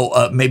 you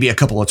know, maybe a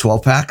couple of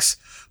 12 packs,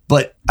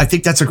 but I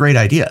think that's a great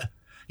idea.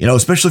 You know,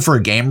 especially for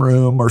a game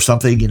room or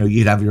something, you know,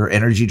 you'd have your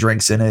energy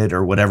drinks in it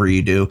or whatever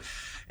you do.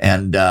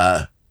 And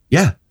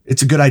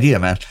it's a good idea,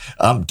 man.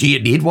 Do you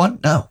need one?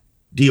 No.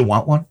 Do you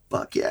want one?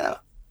 Fuck yeah.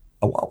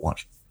 I want one.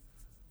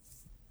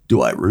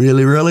 Do I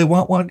really, really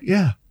want one?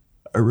 Yeah,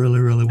 I really,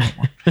 really want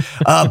one.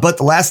 But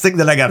the last thing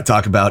that I got to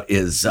talk about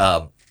is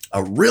a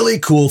really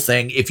cool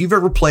thing. If you've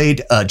ever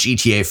played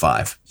GTA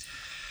 5,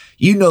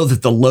 you know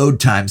that the load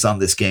times on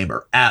this game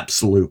are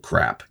absolute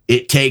crap.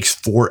 It takes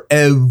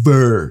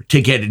forever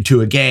to get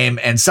into a game,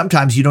 and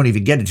sometimes you don't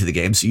even get into the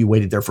game, so you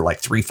waited there for like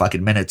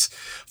 5 minutes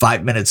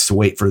to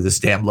wait for this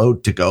damn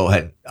load to go,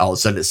 and all of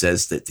a sudden it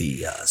says that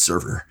the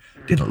server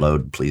didn't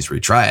load. Please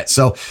retry it.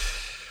 So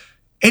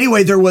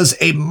anyway, there was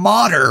a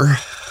modder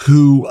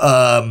who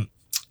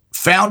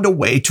found a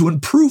way to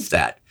improve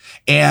that.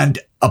 And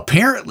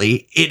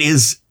apparently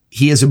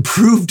he has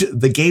improved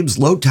the game's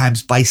load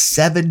times by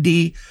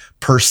 70%.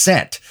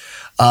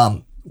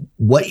 And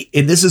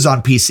this is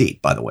on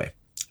PC, by the way.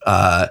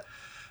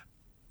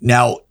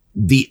 Now,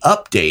 the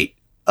update,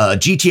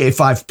 GTA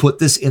 5 put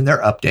this in their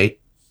update.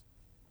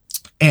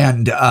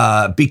 And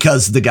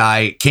because the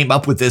guy came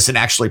up with this and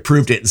actually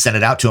proved it and sent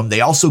it out to him,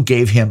 they also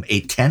gave him a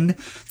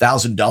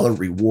 $10,000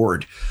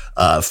 reward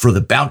for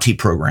the bounty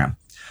program,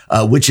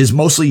 which is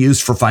mostly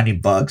used for finding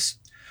bugs.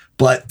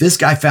 But this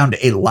guy found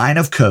a line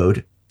of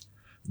code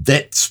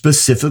that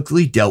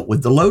specifically dealt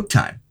with the load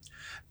time.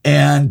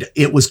 And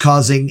it was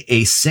causing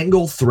a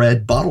single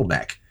thread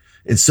bottleneck.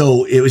 And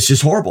so it was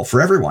just horrible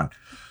for everyone.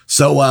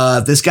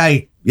 So this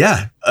guy,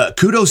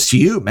 kudos to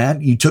you,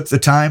 man. You took the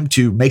time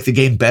to make the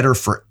game better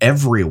for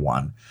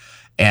everyone.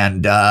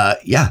 And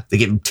they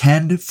gave him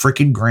 10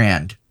 freaking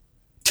grand.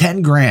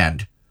 10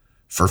 grand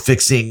for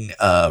fixing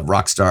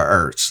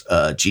Rockstar's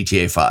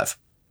GTA 5.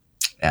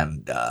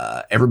 And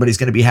everybody's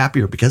going to be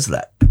happier because of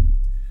that.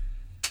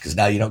 Because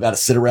now you don't got to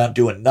sit around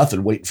doing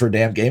nothing waiting for a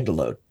damn game to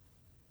load.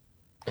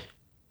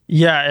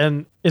 Yeah,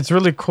 and it's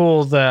really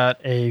cool that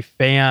a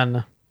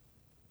fan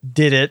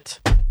did it.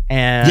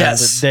 And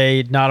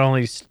they not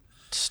only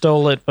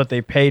stole it, but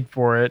they paid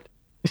for it,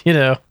 you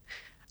know.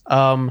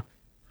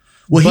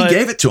 He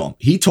gave it to him.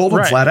 He told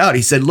him flat out.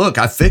 He said, look,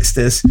 I fixed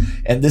this,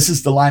 and this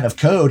is the line of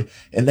code.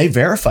 And they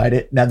verified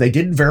it. Now, they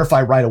didn't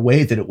verify right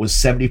away that it was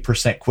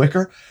 70%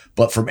 quicker.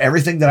 But from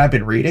everything that I've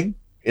been reading,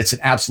 it's an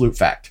absolute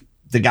fact.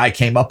 The guy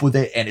came up with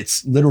it, and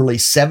it's literally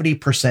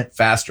 70%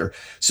 faster.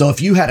 So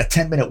if you had a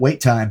 10-minute wait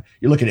time,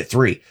 you're looking at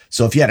 3.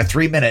 So if you had a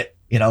 3-minute,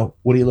 you know,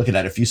 what are you looking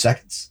at? A few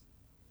seconds?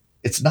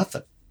 It's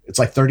nothing. It's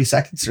like 30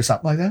 seconds or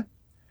something like that.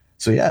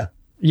 So, yeah.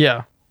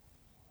 Yeah.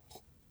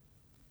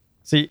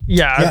 See,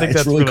 I think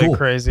that's really cool.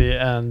 Crazy.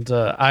 And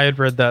I had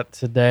read that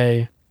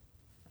today.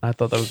 I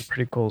thought that was a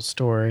pretty cool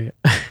story.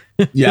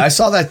 Yeah, I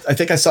saw that. I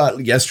think I saw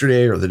it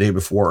yesterday or the day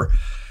before.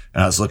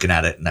 And I was looking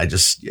at it, and I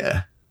just,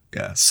 yeah.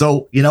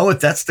 So, you know,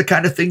 if that's the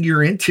kind of thing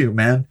you're into,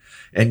 man,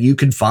 and you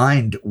can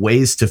find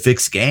ways to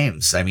fix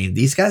games. I mean,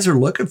 these guys are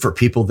looking for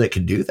people that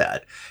can do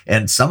that.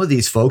 And some of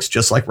these folks,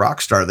 just like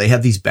Rockstar, they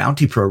have these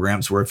bounty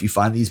programs where if you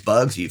find these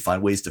bugs, you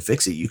find ways to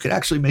fix it, you could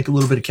actually make a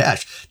little bit of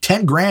cash.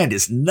 10 grand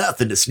is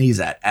nothing to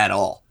sneeze at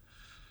all.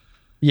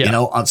 Yeah. You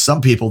know, on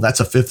some people, that's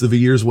a fifth of a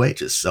year's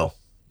wages. So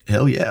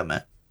hell yeah,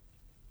 man.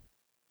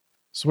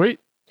 Sweet.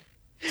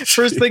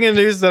 First thing in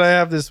news that I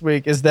have this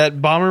week is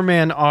that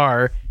Bomberman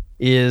R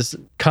is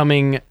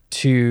coming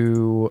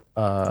to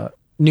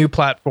new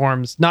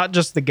platforms, not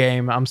just the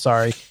game. I'm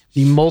sorry.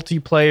 The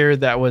multiplayer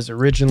that was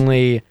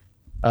originally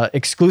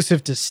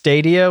exclusive to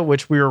Stadia,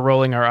 which we were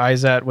rolling our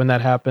eyes at when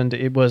that happened.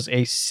 It was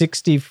a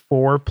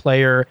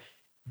 64-player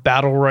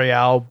battle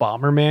royale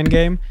Bomberman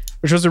game,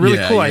 which was a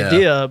really cool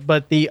idea.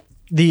 But the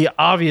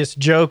obvious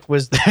joke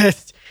was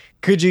that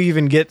could you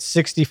even get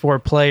 64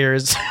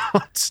 players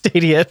on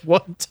Stadia at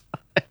one time?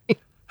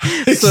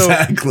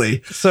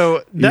 Exactly.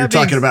 So you're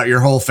talking about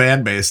your whole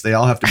fan base. They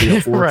all have to be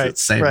at work at the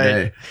same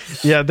day.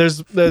 Yeah,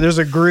 there's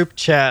a group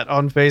chat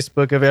on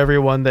Facebook of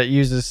everyone that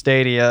uses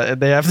Stadia, and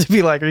they have to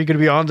be like, "Are you going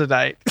to be on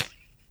tonight?"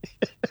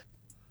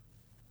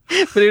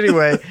 But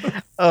anyway,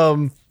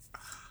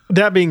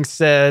 that being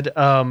said,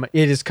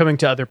 it is coming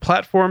to other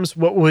platforms.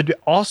 What would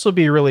also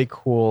be really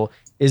cool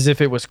is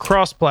if it was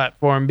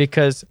cross-platform,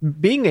 because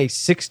being a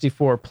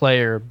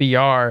 64-player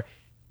BR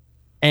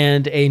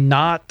and a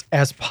not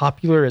as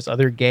popular as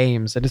other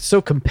games, and it's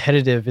so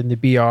competitive in the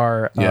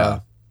BR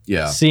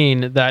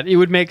scene, that it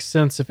would make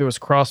sense if it was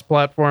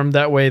cross-platform.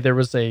 That way there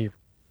was a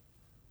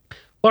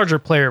larger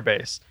player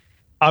base.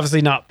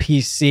 Obviously not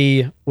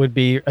PC would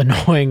be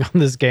annoying on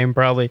this game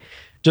probably,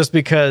 just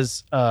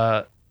because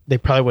they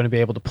probably wouldn't be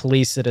able to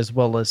police it as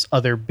well as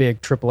other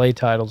big AAA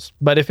titles.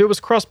 But if it was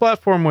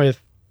cross-platform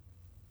with,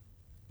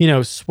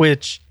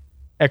 Switch,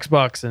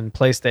 Xbox, and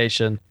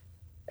PlayStation,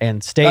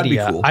 and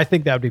Stadia, cool. I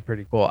think that would be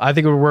pretty cool. I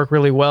think it would work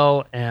really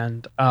well,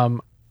 and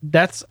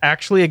that's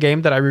actually a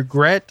game that I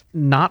regret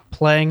not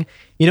playing.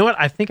 You know what?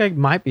 I think I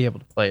might be able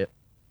to play it.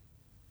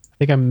 I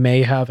think I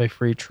may have a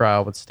free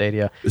trial with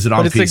Stadia. Is it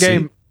on PC? It's a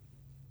game.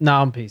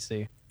 No, on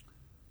PC.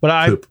 But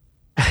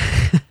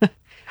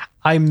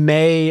I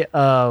may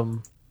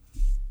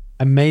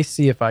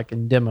see if I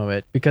can demo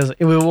it, because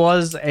it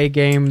was a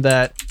game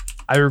that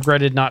I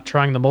regretted not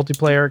trying the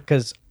multiplayer,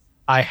 because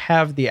I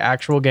have the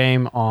actual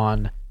game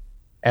on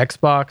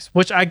Xbox,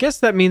 which I guess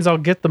that means I'll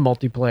get the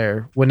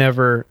multiplayer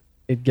whenever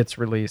it gets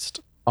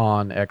released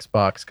on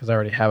Xbox, because I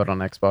already have it on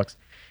Xbox.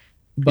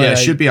 But yeah, it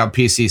should be on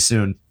PC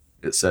soon,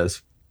 it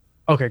says.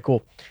 Okay,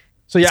 cool.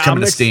 So yeah, it's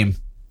coming to Steam.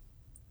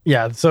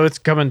 Yeah, so it's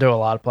coming to a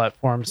lot of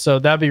platforms. So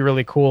that'd be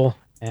really cool,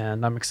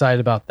 and I'm excited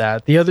about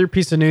that. The other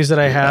piece of news that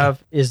I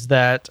have is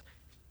that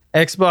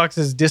Xbox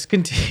is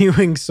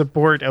discontinuing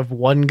support of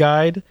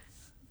OneGuide.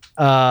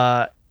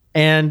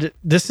 And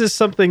this is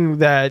something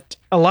that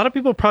a lot of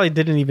people probably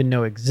didn't even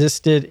know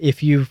existed.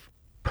 If you've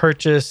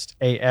purchased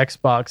a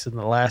Xbox in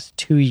the last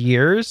 2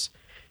 years,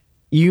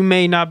 you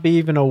may not be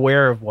even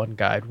aware of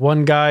OneGuide.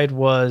 OneGuide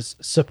was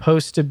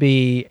supposed to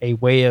be a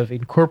way of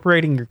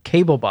incorporating your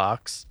cable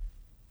box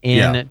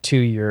into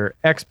your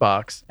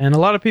Xbox. And a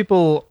lot of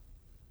people,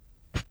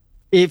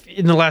 if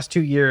in the last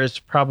 2 years,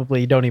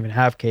 probably don't even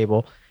have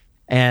cable.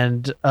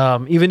 And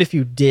even if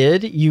you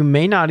did, you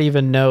may not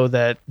even know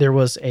that there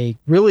was a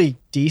really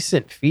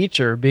decent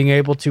feature being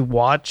able to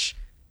watch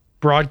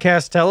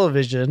broadcast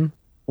television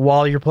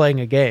while you're playing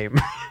a game,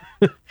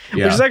 which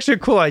is actually a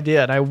cool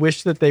idea. And I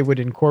wish that they would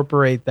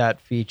incorporate that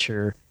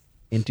feature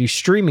into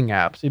streaming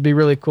apps. It'd be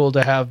really cool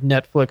to have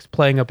Netflix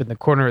playing up in the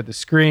corner of the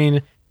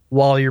screen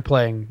while you're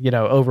playing,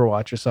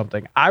 Overwatch or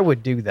something. I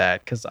would do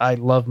that because I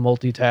love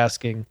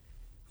multitasking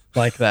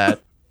like that.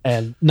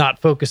 And not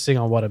focusing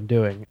on what I'm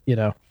doing,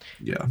 Yeah.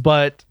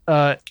 But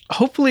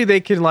hopefully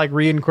they can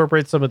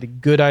reincorporate some of the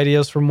good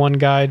ideas from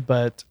OneGuide.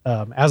 But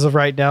as of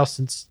right now,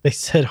 since they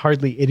said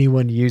hardly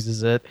anyone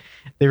uses it,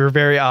 they were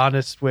very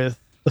honest with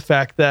the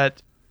fact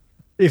that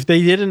if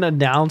they didn't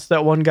announce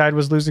that OneGuide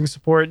was losing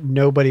support,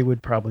 nobody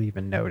would probably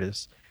even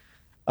notice.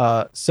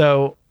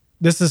 So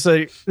this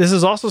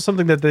is also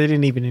something that they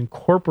didn't even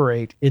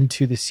incorporate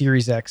into the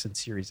Series X and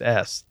Series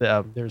S.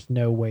 There's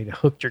no way to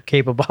hook your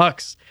cable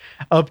box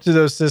up to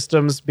those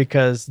systems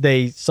because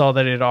they saw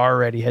that it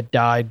already had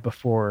died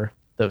before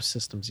those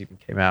systems even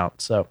came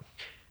out. So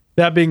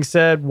that being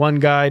said,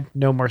 OneGuide,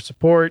 no more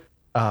support.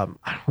 I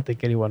don't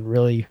think anyone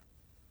really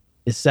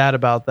is sad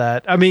about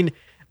that. I mean,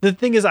 the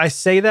thing is, I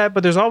say that,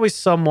 but there's always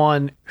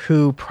someone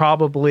who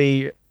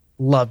probably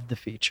loved the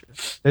feature.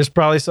 There's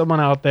probably someone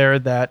out there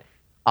that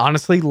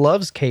honestly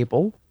loves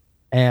cable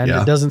and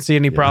doesn't see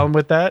any problem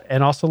with that,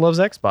 and also loves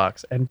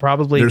Xbox, and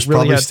probably there's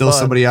really probably still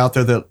somebody out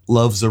there that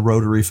loves a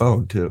rotary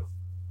phone too.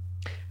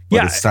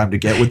 But it's time to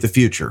get with the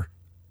future.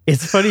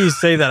 It's funny you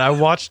say that. I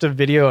watched a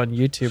video on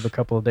YouTube a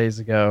couple of days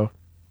ago,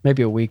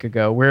 maybe a week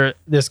ago, where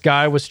this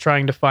guy was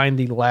trying to find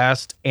the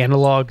last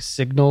analog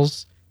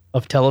signals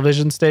of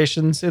television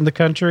stations in the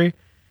country,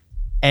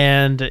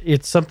 and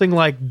it's something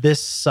like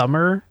this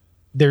summer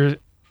they're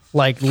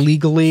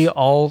legally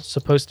all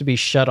supposed to be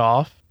shut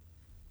off.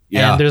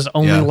 And there's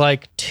only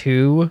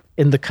 2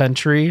 in the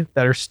country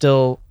that are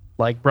still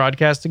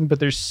broadcasting, but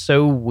they're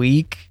so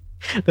weak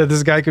that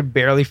this guy could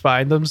barely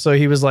find them. So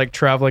he was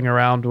traveling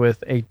around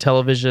with a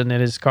television in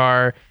his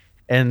car,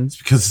 and it's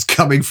because it's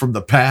coming from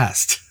the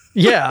past.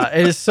 Yeah,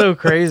 it is so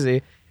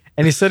crazy.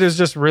 And he said it was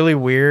just really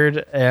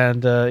weird.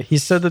 And he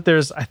said that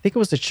I think it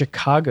was a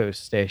Chicago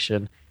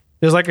station.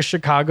 There's a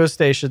Chicago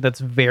station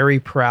that's very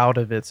proud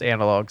of its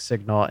analog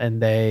signal,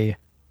 and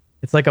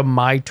it's a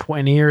My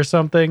 20 or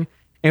something.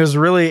 It was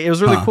really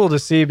cool to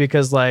see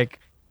because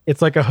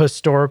it's a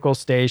historical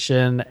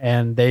station,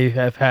 and they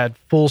have had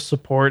full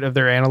support of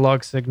their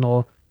analog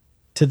signal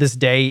to this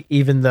day,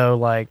 even though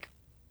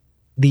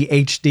the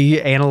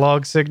HD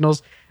analog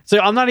signals. So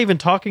I'm not even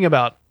talking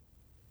about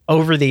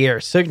over the air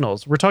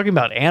signals. We're talking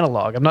about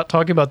analog. I'm not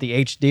talking about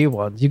the HD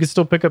ones. You can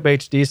still pick up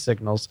HD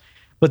signals.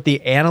 But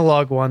the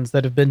analog ones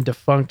that have been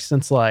defunct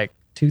since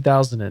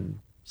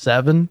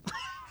 2007.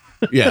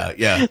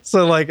 Yeah.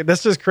 So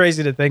that's just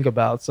crazy to think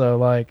about.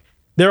 So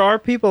there are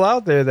people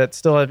out there that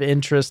still have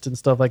interest and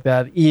stuff like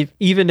that,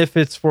 even if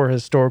it's for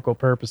historical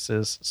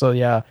purposes. So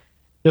yeah,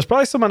 There's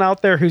probably someone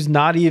out there who's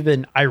not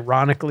even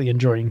ironically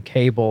enjoying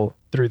cable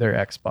through their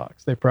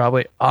Xbox. They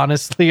probably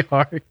honestly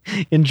are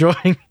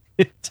enjoying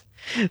it.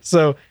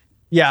 So,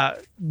 yeah,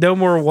 no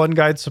more one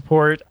guide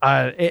support.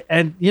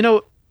 And, you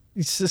know,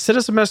 send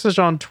us a message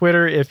on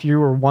Twitter if you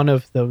were one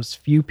of those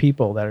few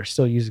people that are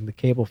still using the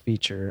cable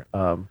feature.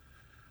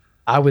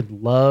 I would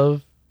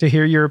love to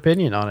hear your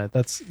opinion on it.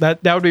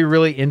 That would be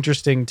really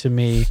interesting to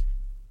me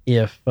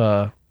if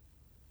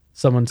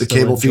someone's the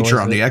cable feature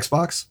on the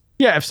Xbox.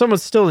 Yeah, if someone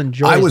still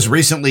enjoys I was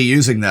recently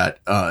using that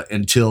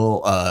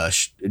until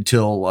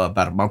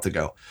about a month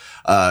ago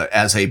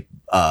as a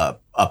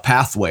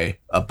pathway,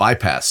 a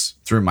bypass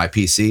through my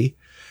PC.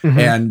 Mm-hmm.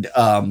 And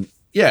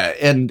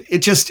and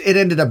it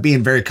ended up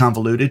being very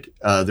convoluted.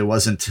 There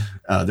was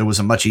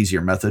a much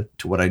easier method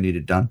to what I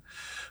needed done.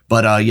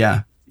 But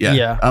I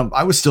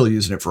was still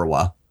using it for a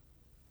while.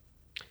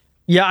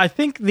 Yeah, I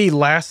think the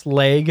last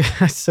leg,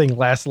 saying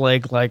last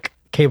leg like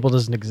cable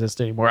doesn't exist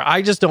anymore.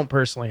 I just don't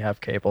personally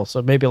have cable,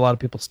 so maybe a lot of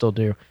people still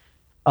do.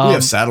 We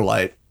have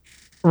satellite.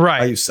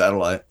 Right. I use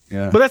satellite.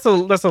 Yeah. But that's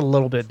a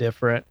little bit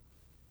different.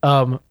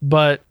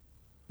 But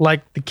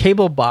like the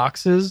cable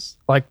boxes,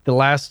 like the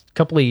last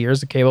couple of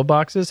years, the cable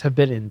boxes have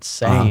been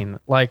insane.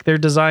 Like they're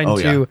designed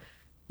to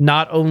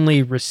not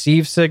only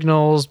receive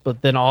signals,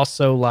 but then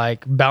also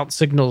like bounce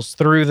signals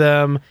through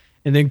them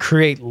and then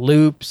create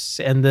loops.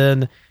 And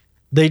then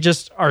they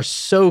just are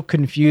so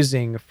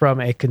confusing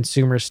from a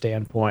consumer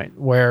standpoint,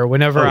 where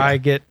whenever I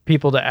get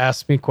people to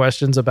ask me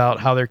questions about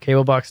how their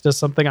cable box does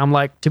something, I'm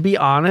like, to be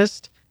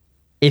honest,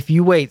 if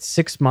you wait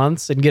 6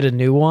 months and get a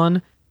new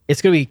one,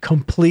 it's going to be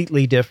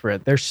completely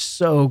different. They're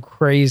so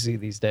crazy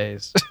these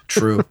days.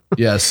 True.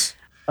 Yes.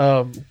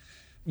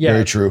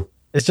 Very true.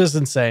 It's just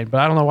insane, but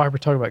I don't know why we're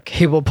talking about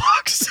cable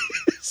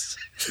boxes.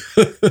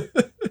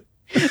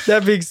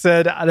 That being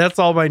said, that's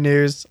all my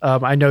news.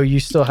 I know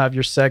you still have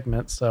your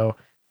segment, so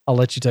I'll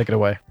let you take it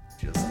away.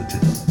 Just the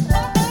tip.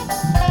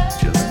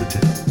 Just the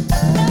tip.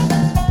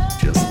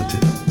 Just the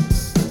tip.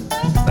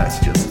 That's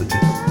just the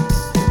tip.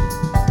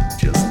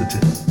 Just the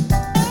tip.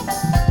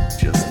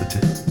 Just the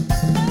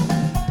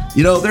tip.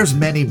 You know, there's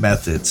many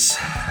methods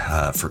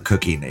for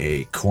cooking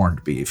a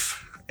corned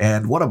beef.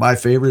 And one of my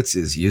favorites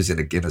is using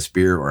a Guinness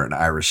beer or an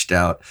Irish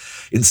stout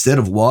instead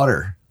of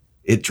water.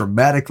 It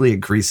dramatically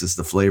increases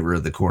the flavor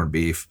of the corned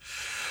beef.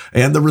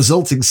 And the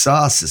resulting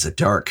sauce is a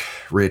dark,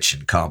 rich,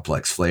 and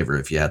complex flavor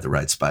if you add the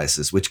right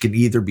spices, which can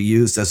either be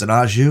used as an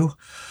au jus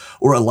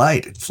or a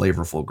light and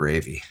flavorful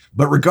gravy.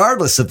 But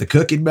regardless of the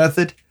cooking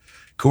method,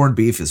 corned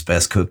beef is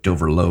best cooked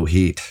over low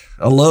heat.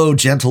 A low,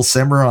 gentle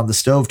simmer on the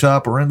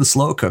stovetop or in the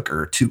slow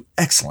cooker are two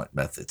excellent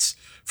methods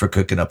for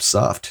cooking up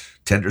soft,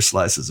 tender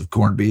slices of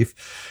corned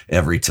beef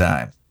every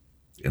time.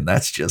 And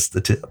that's just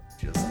the tip.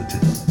 Just the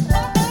tip.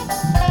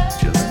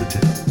 Just the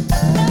tip.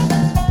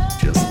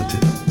 Just the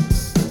tip.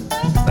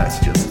 That's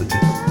just the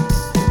tip.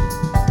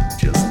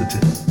 Just the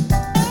tip.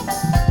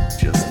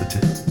 Just the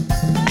tip.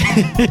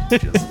 Just the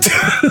tip.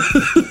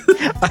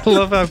 I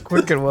love how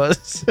quick it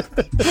was.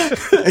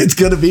 It's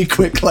going to be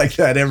quick like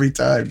that every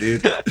time,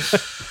 dude.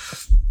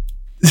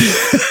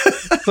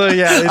 So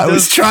yeah, I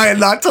was trying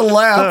not to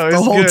laugh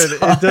the whole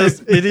time.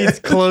 It needs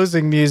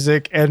closing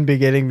music and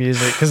beginning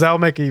music because that'll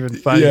make it even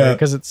funnier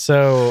because it's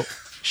so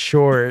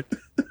short.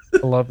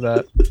 I love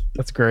that.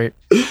 That's great.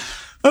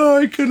 Oh,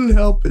 I couldn't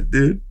help it,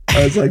 dude.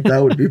 I was like,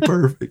 that would be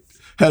perfect.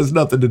 Has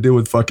nothing to do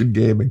with fucking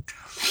gaming.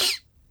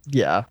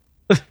 Yeah.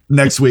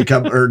 Next month,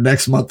 I'm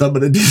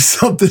going to do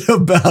something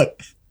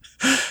about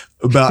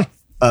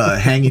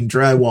hanging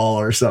drywall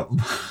or something.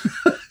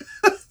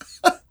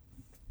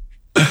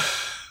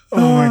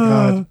 Oh my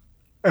God.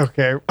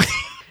 Okay.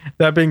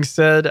 That being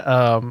said,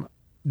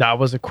 that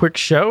was a quick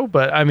show,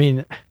 but I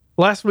mean,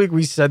 last week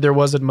we said there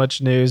wasn't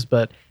much news,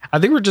 but I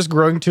think we're just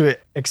growing to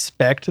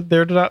expect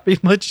there to not be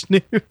much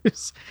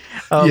news.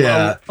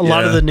 A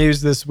lot of the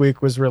news this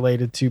week was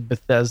related to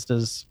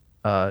Bethesda's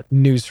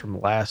news from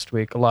last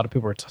week. A lot of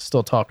people are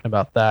still talking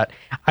about that.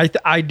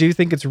 I do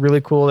think it's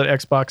really cool that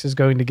Xbox is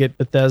going to get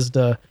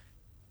Bethesda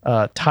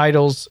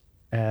titles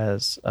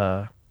as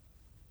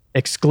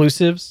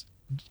exclusives.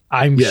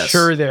 I'm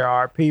sure there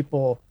are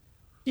people.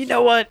 You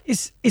know what?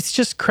 It's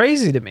just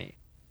crazy to me.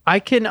 I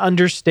can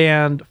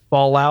understand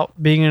Fallout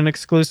being an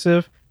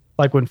exclusive.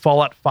 Like when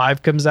Fallout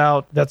 5 comes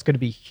out, that's going to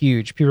be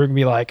huge. People are going to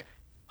be like,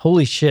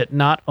 holy shit,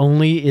 not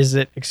only is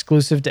it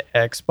exclusive to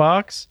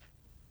Xbox,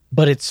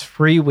 but it's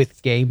free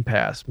with Game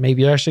Pass.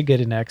 Maybe I should get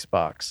an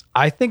Xbox.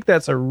 I think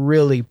that's a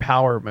really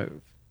power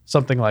move,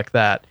 something like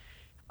that.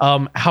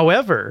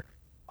 However,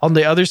 on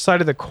the other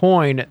side of the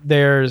coin,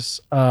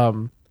 there's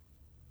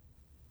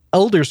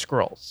Elder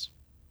Scrolls.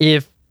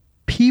 If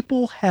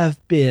people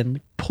have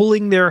been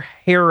pulling their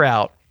hair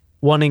out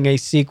wanting a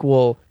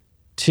sequel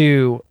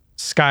to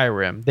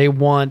Skyrim, they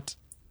want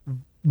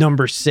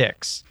number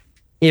 6.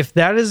 If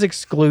that is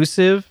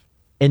exclusive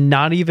and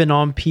not even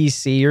on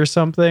PC or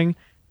something,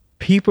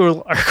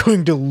 people are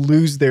going to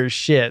lose their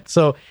shit.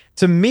 So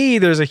to me,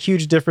 there's a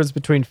huge difference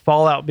between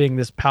Fallout being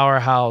this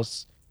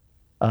powerhouse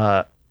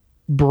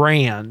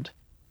brand,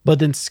 but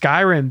then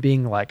Skyrim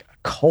being like a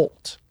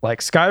cult. Like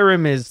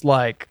Skyrim is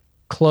like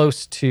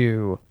close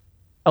to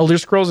Elder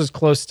Scrolls is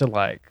close to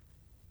like,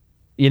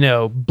 you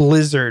know,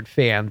 Blizzard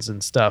fans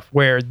and stuff,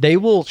 where they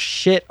will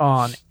shit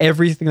on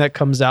everything that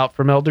comes out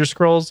from Elder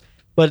Scrolls,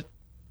 but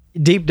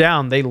deep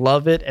down they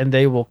love it and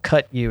they will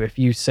cut you if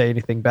you say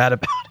anything bad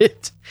about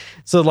it.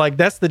 So like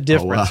that's the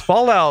difference. Wow.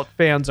 Fallout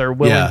fans are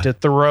willing to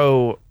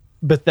throw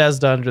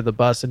Bethesda under the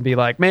bus and be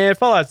like, man,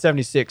 Fallout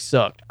 76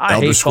 sucked. I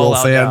Elder hate Scroll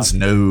Fallout fans,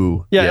 now.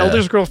 no. Yeah,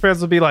 Elder Scroll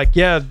fans will be like,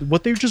 yeah,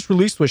 what they just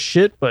released was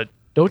shit, but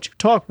don't you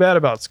talk bad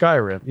about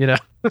Skyrim, you know?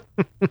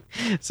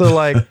 So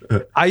like,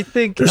 I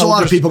think there's a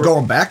lot of people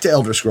going back to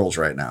Elder Scrolls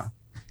right now.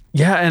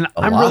 Yeah, and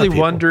I'm lot really of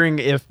people. wondering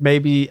if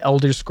maybe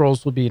Elder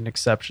Scrolls will be an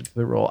exception to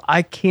the rule.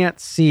 I can't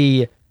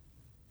see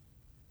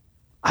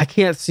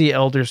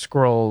Elder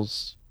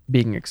Scrolls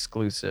being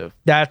exclusive.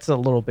 That's a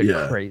little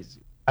bit crazy.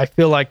 I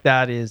feel like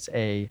that is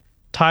a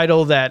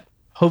title that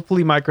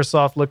hopefully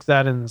Microsoft looks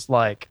at and is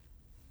like,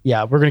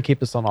 yeah, we're going to keep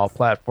this on all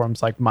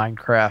platforms like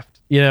Minecraft.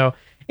 You know,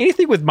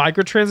 anything with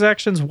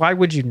microtransactions, why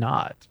would you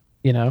not?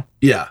 You know?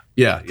 Yeah.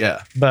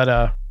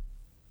 But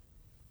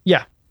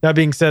yeah, that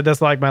being said,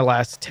 that's like my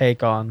last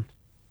take on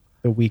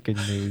the week in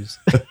news.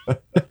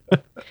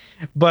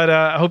 But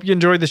I hope you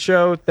enjoyed the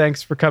show.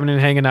 Thanks for coming and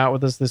hanging out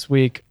with us this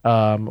week.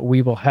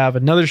 We will have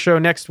another show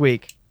next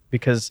week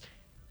because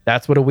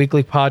that's what a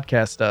weekly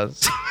podcast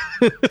does.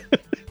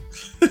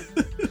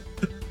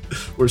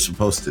 We're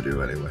supposed to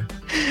do anyway.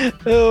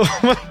 Oh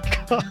my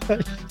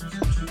God.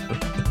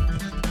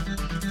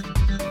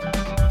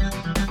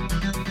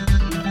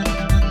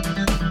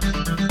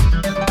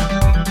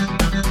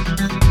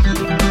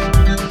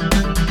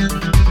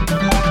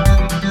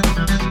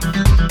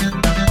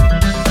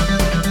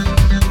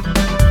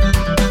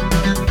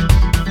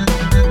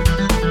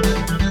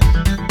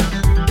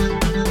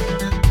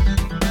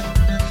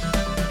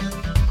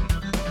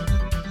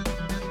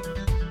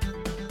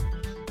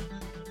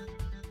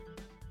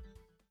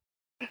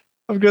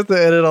 I'm going to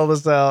edit all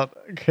this out.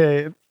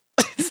 Okay.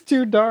 It's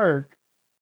too dark.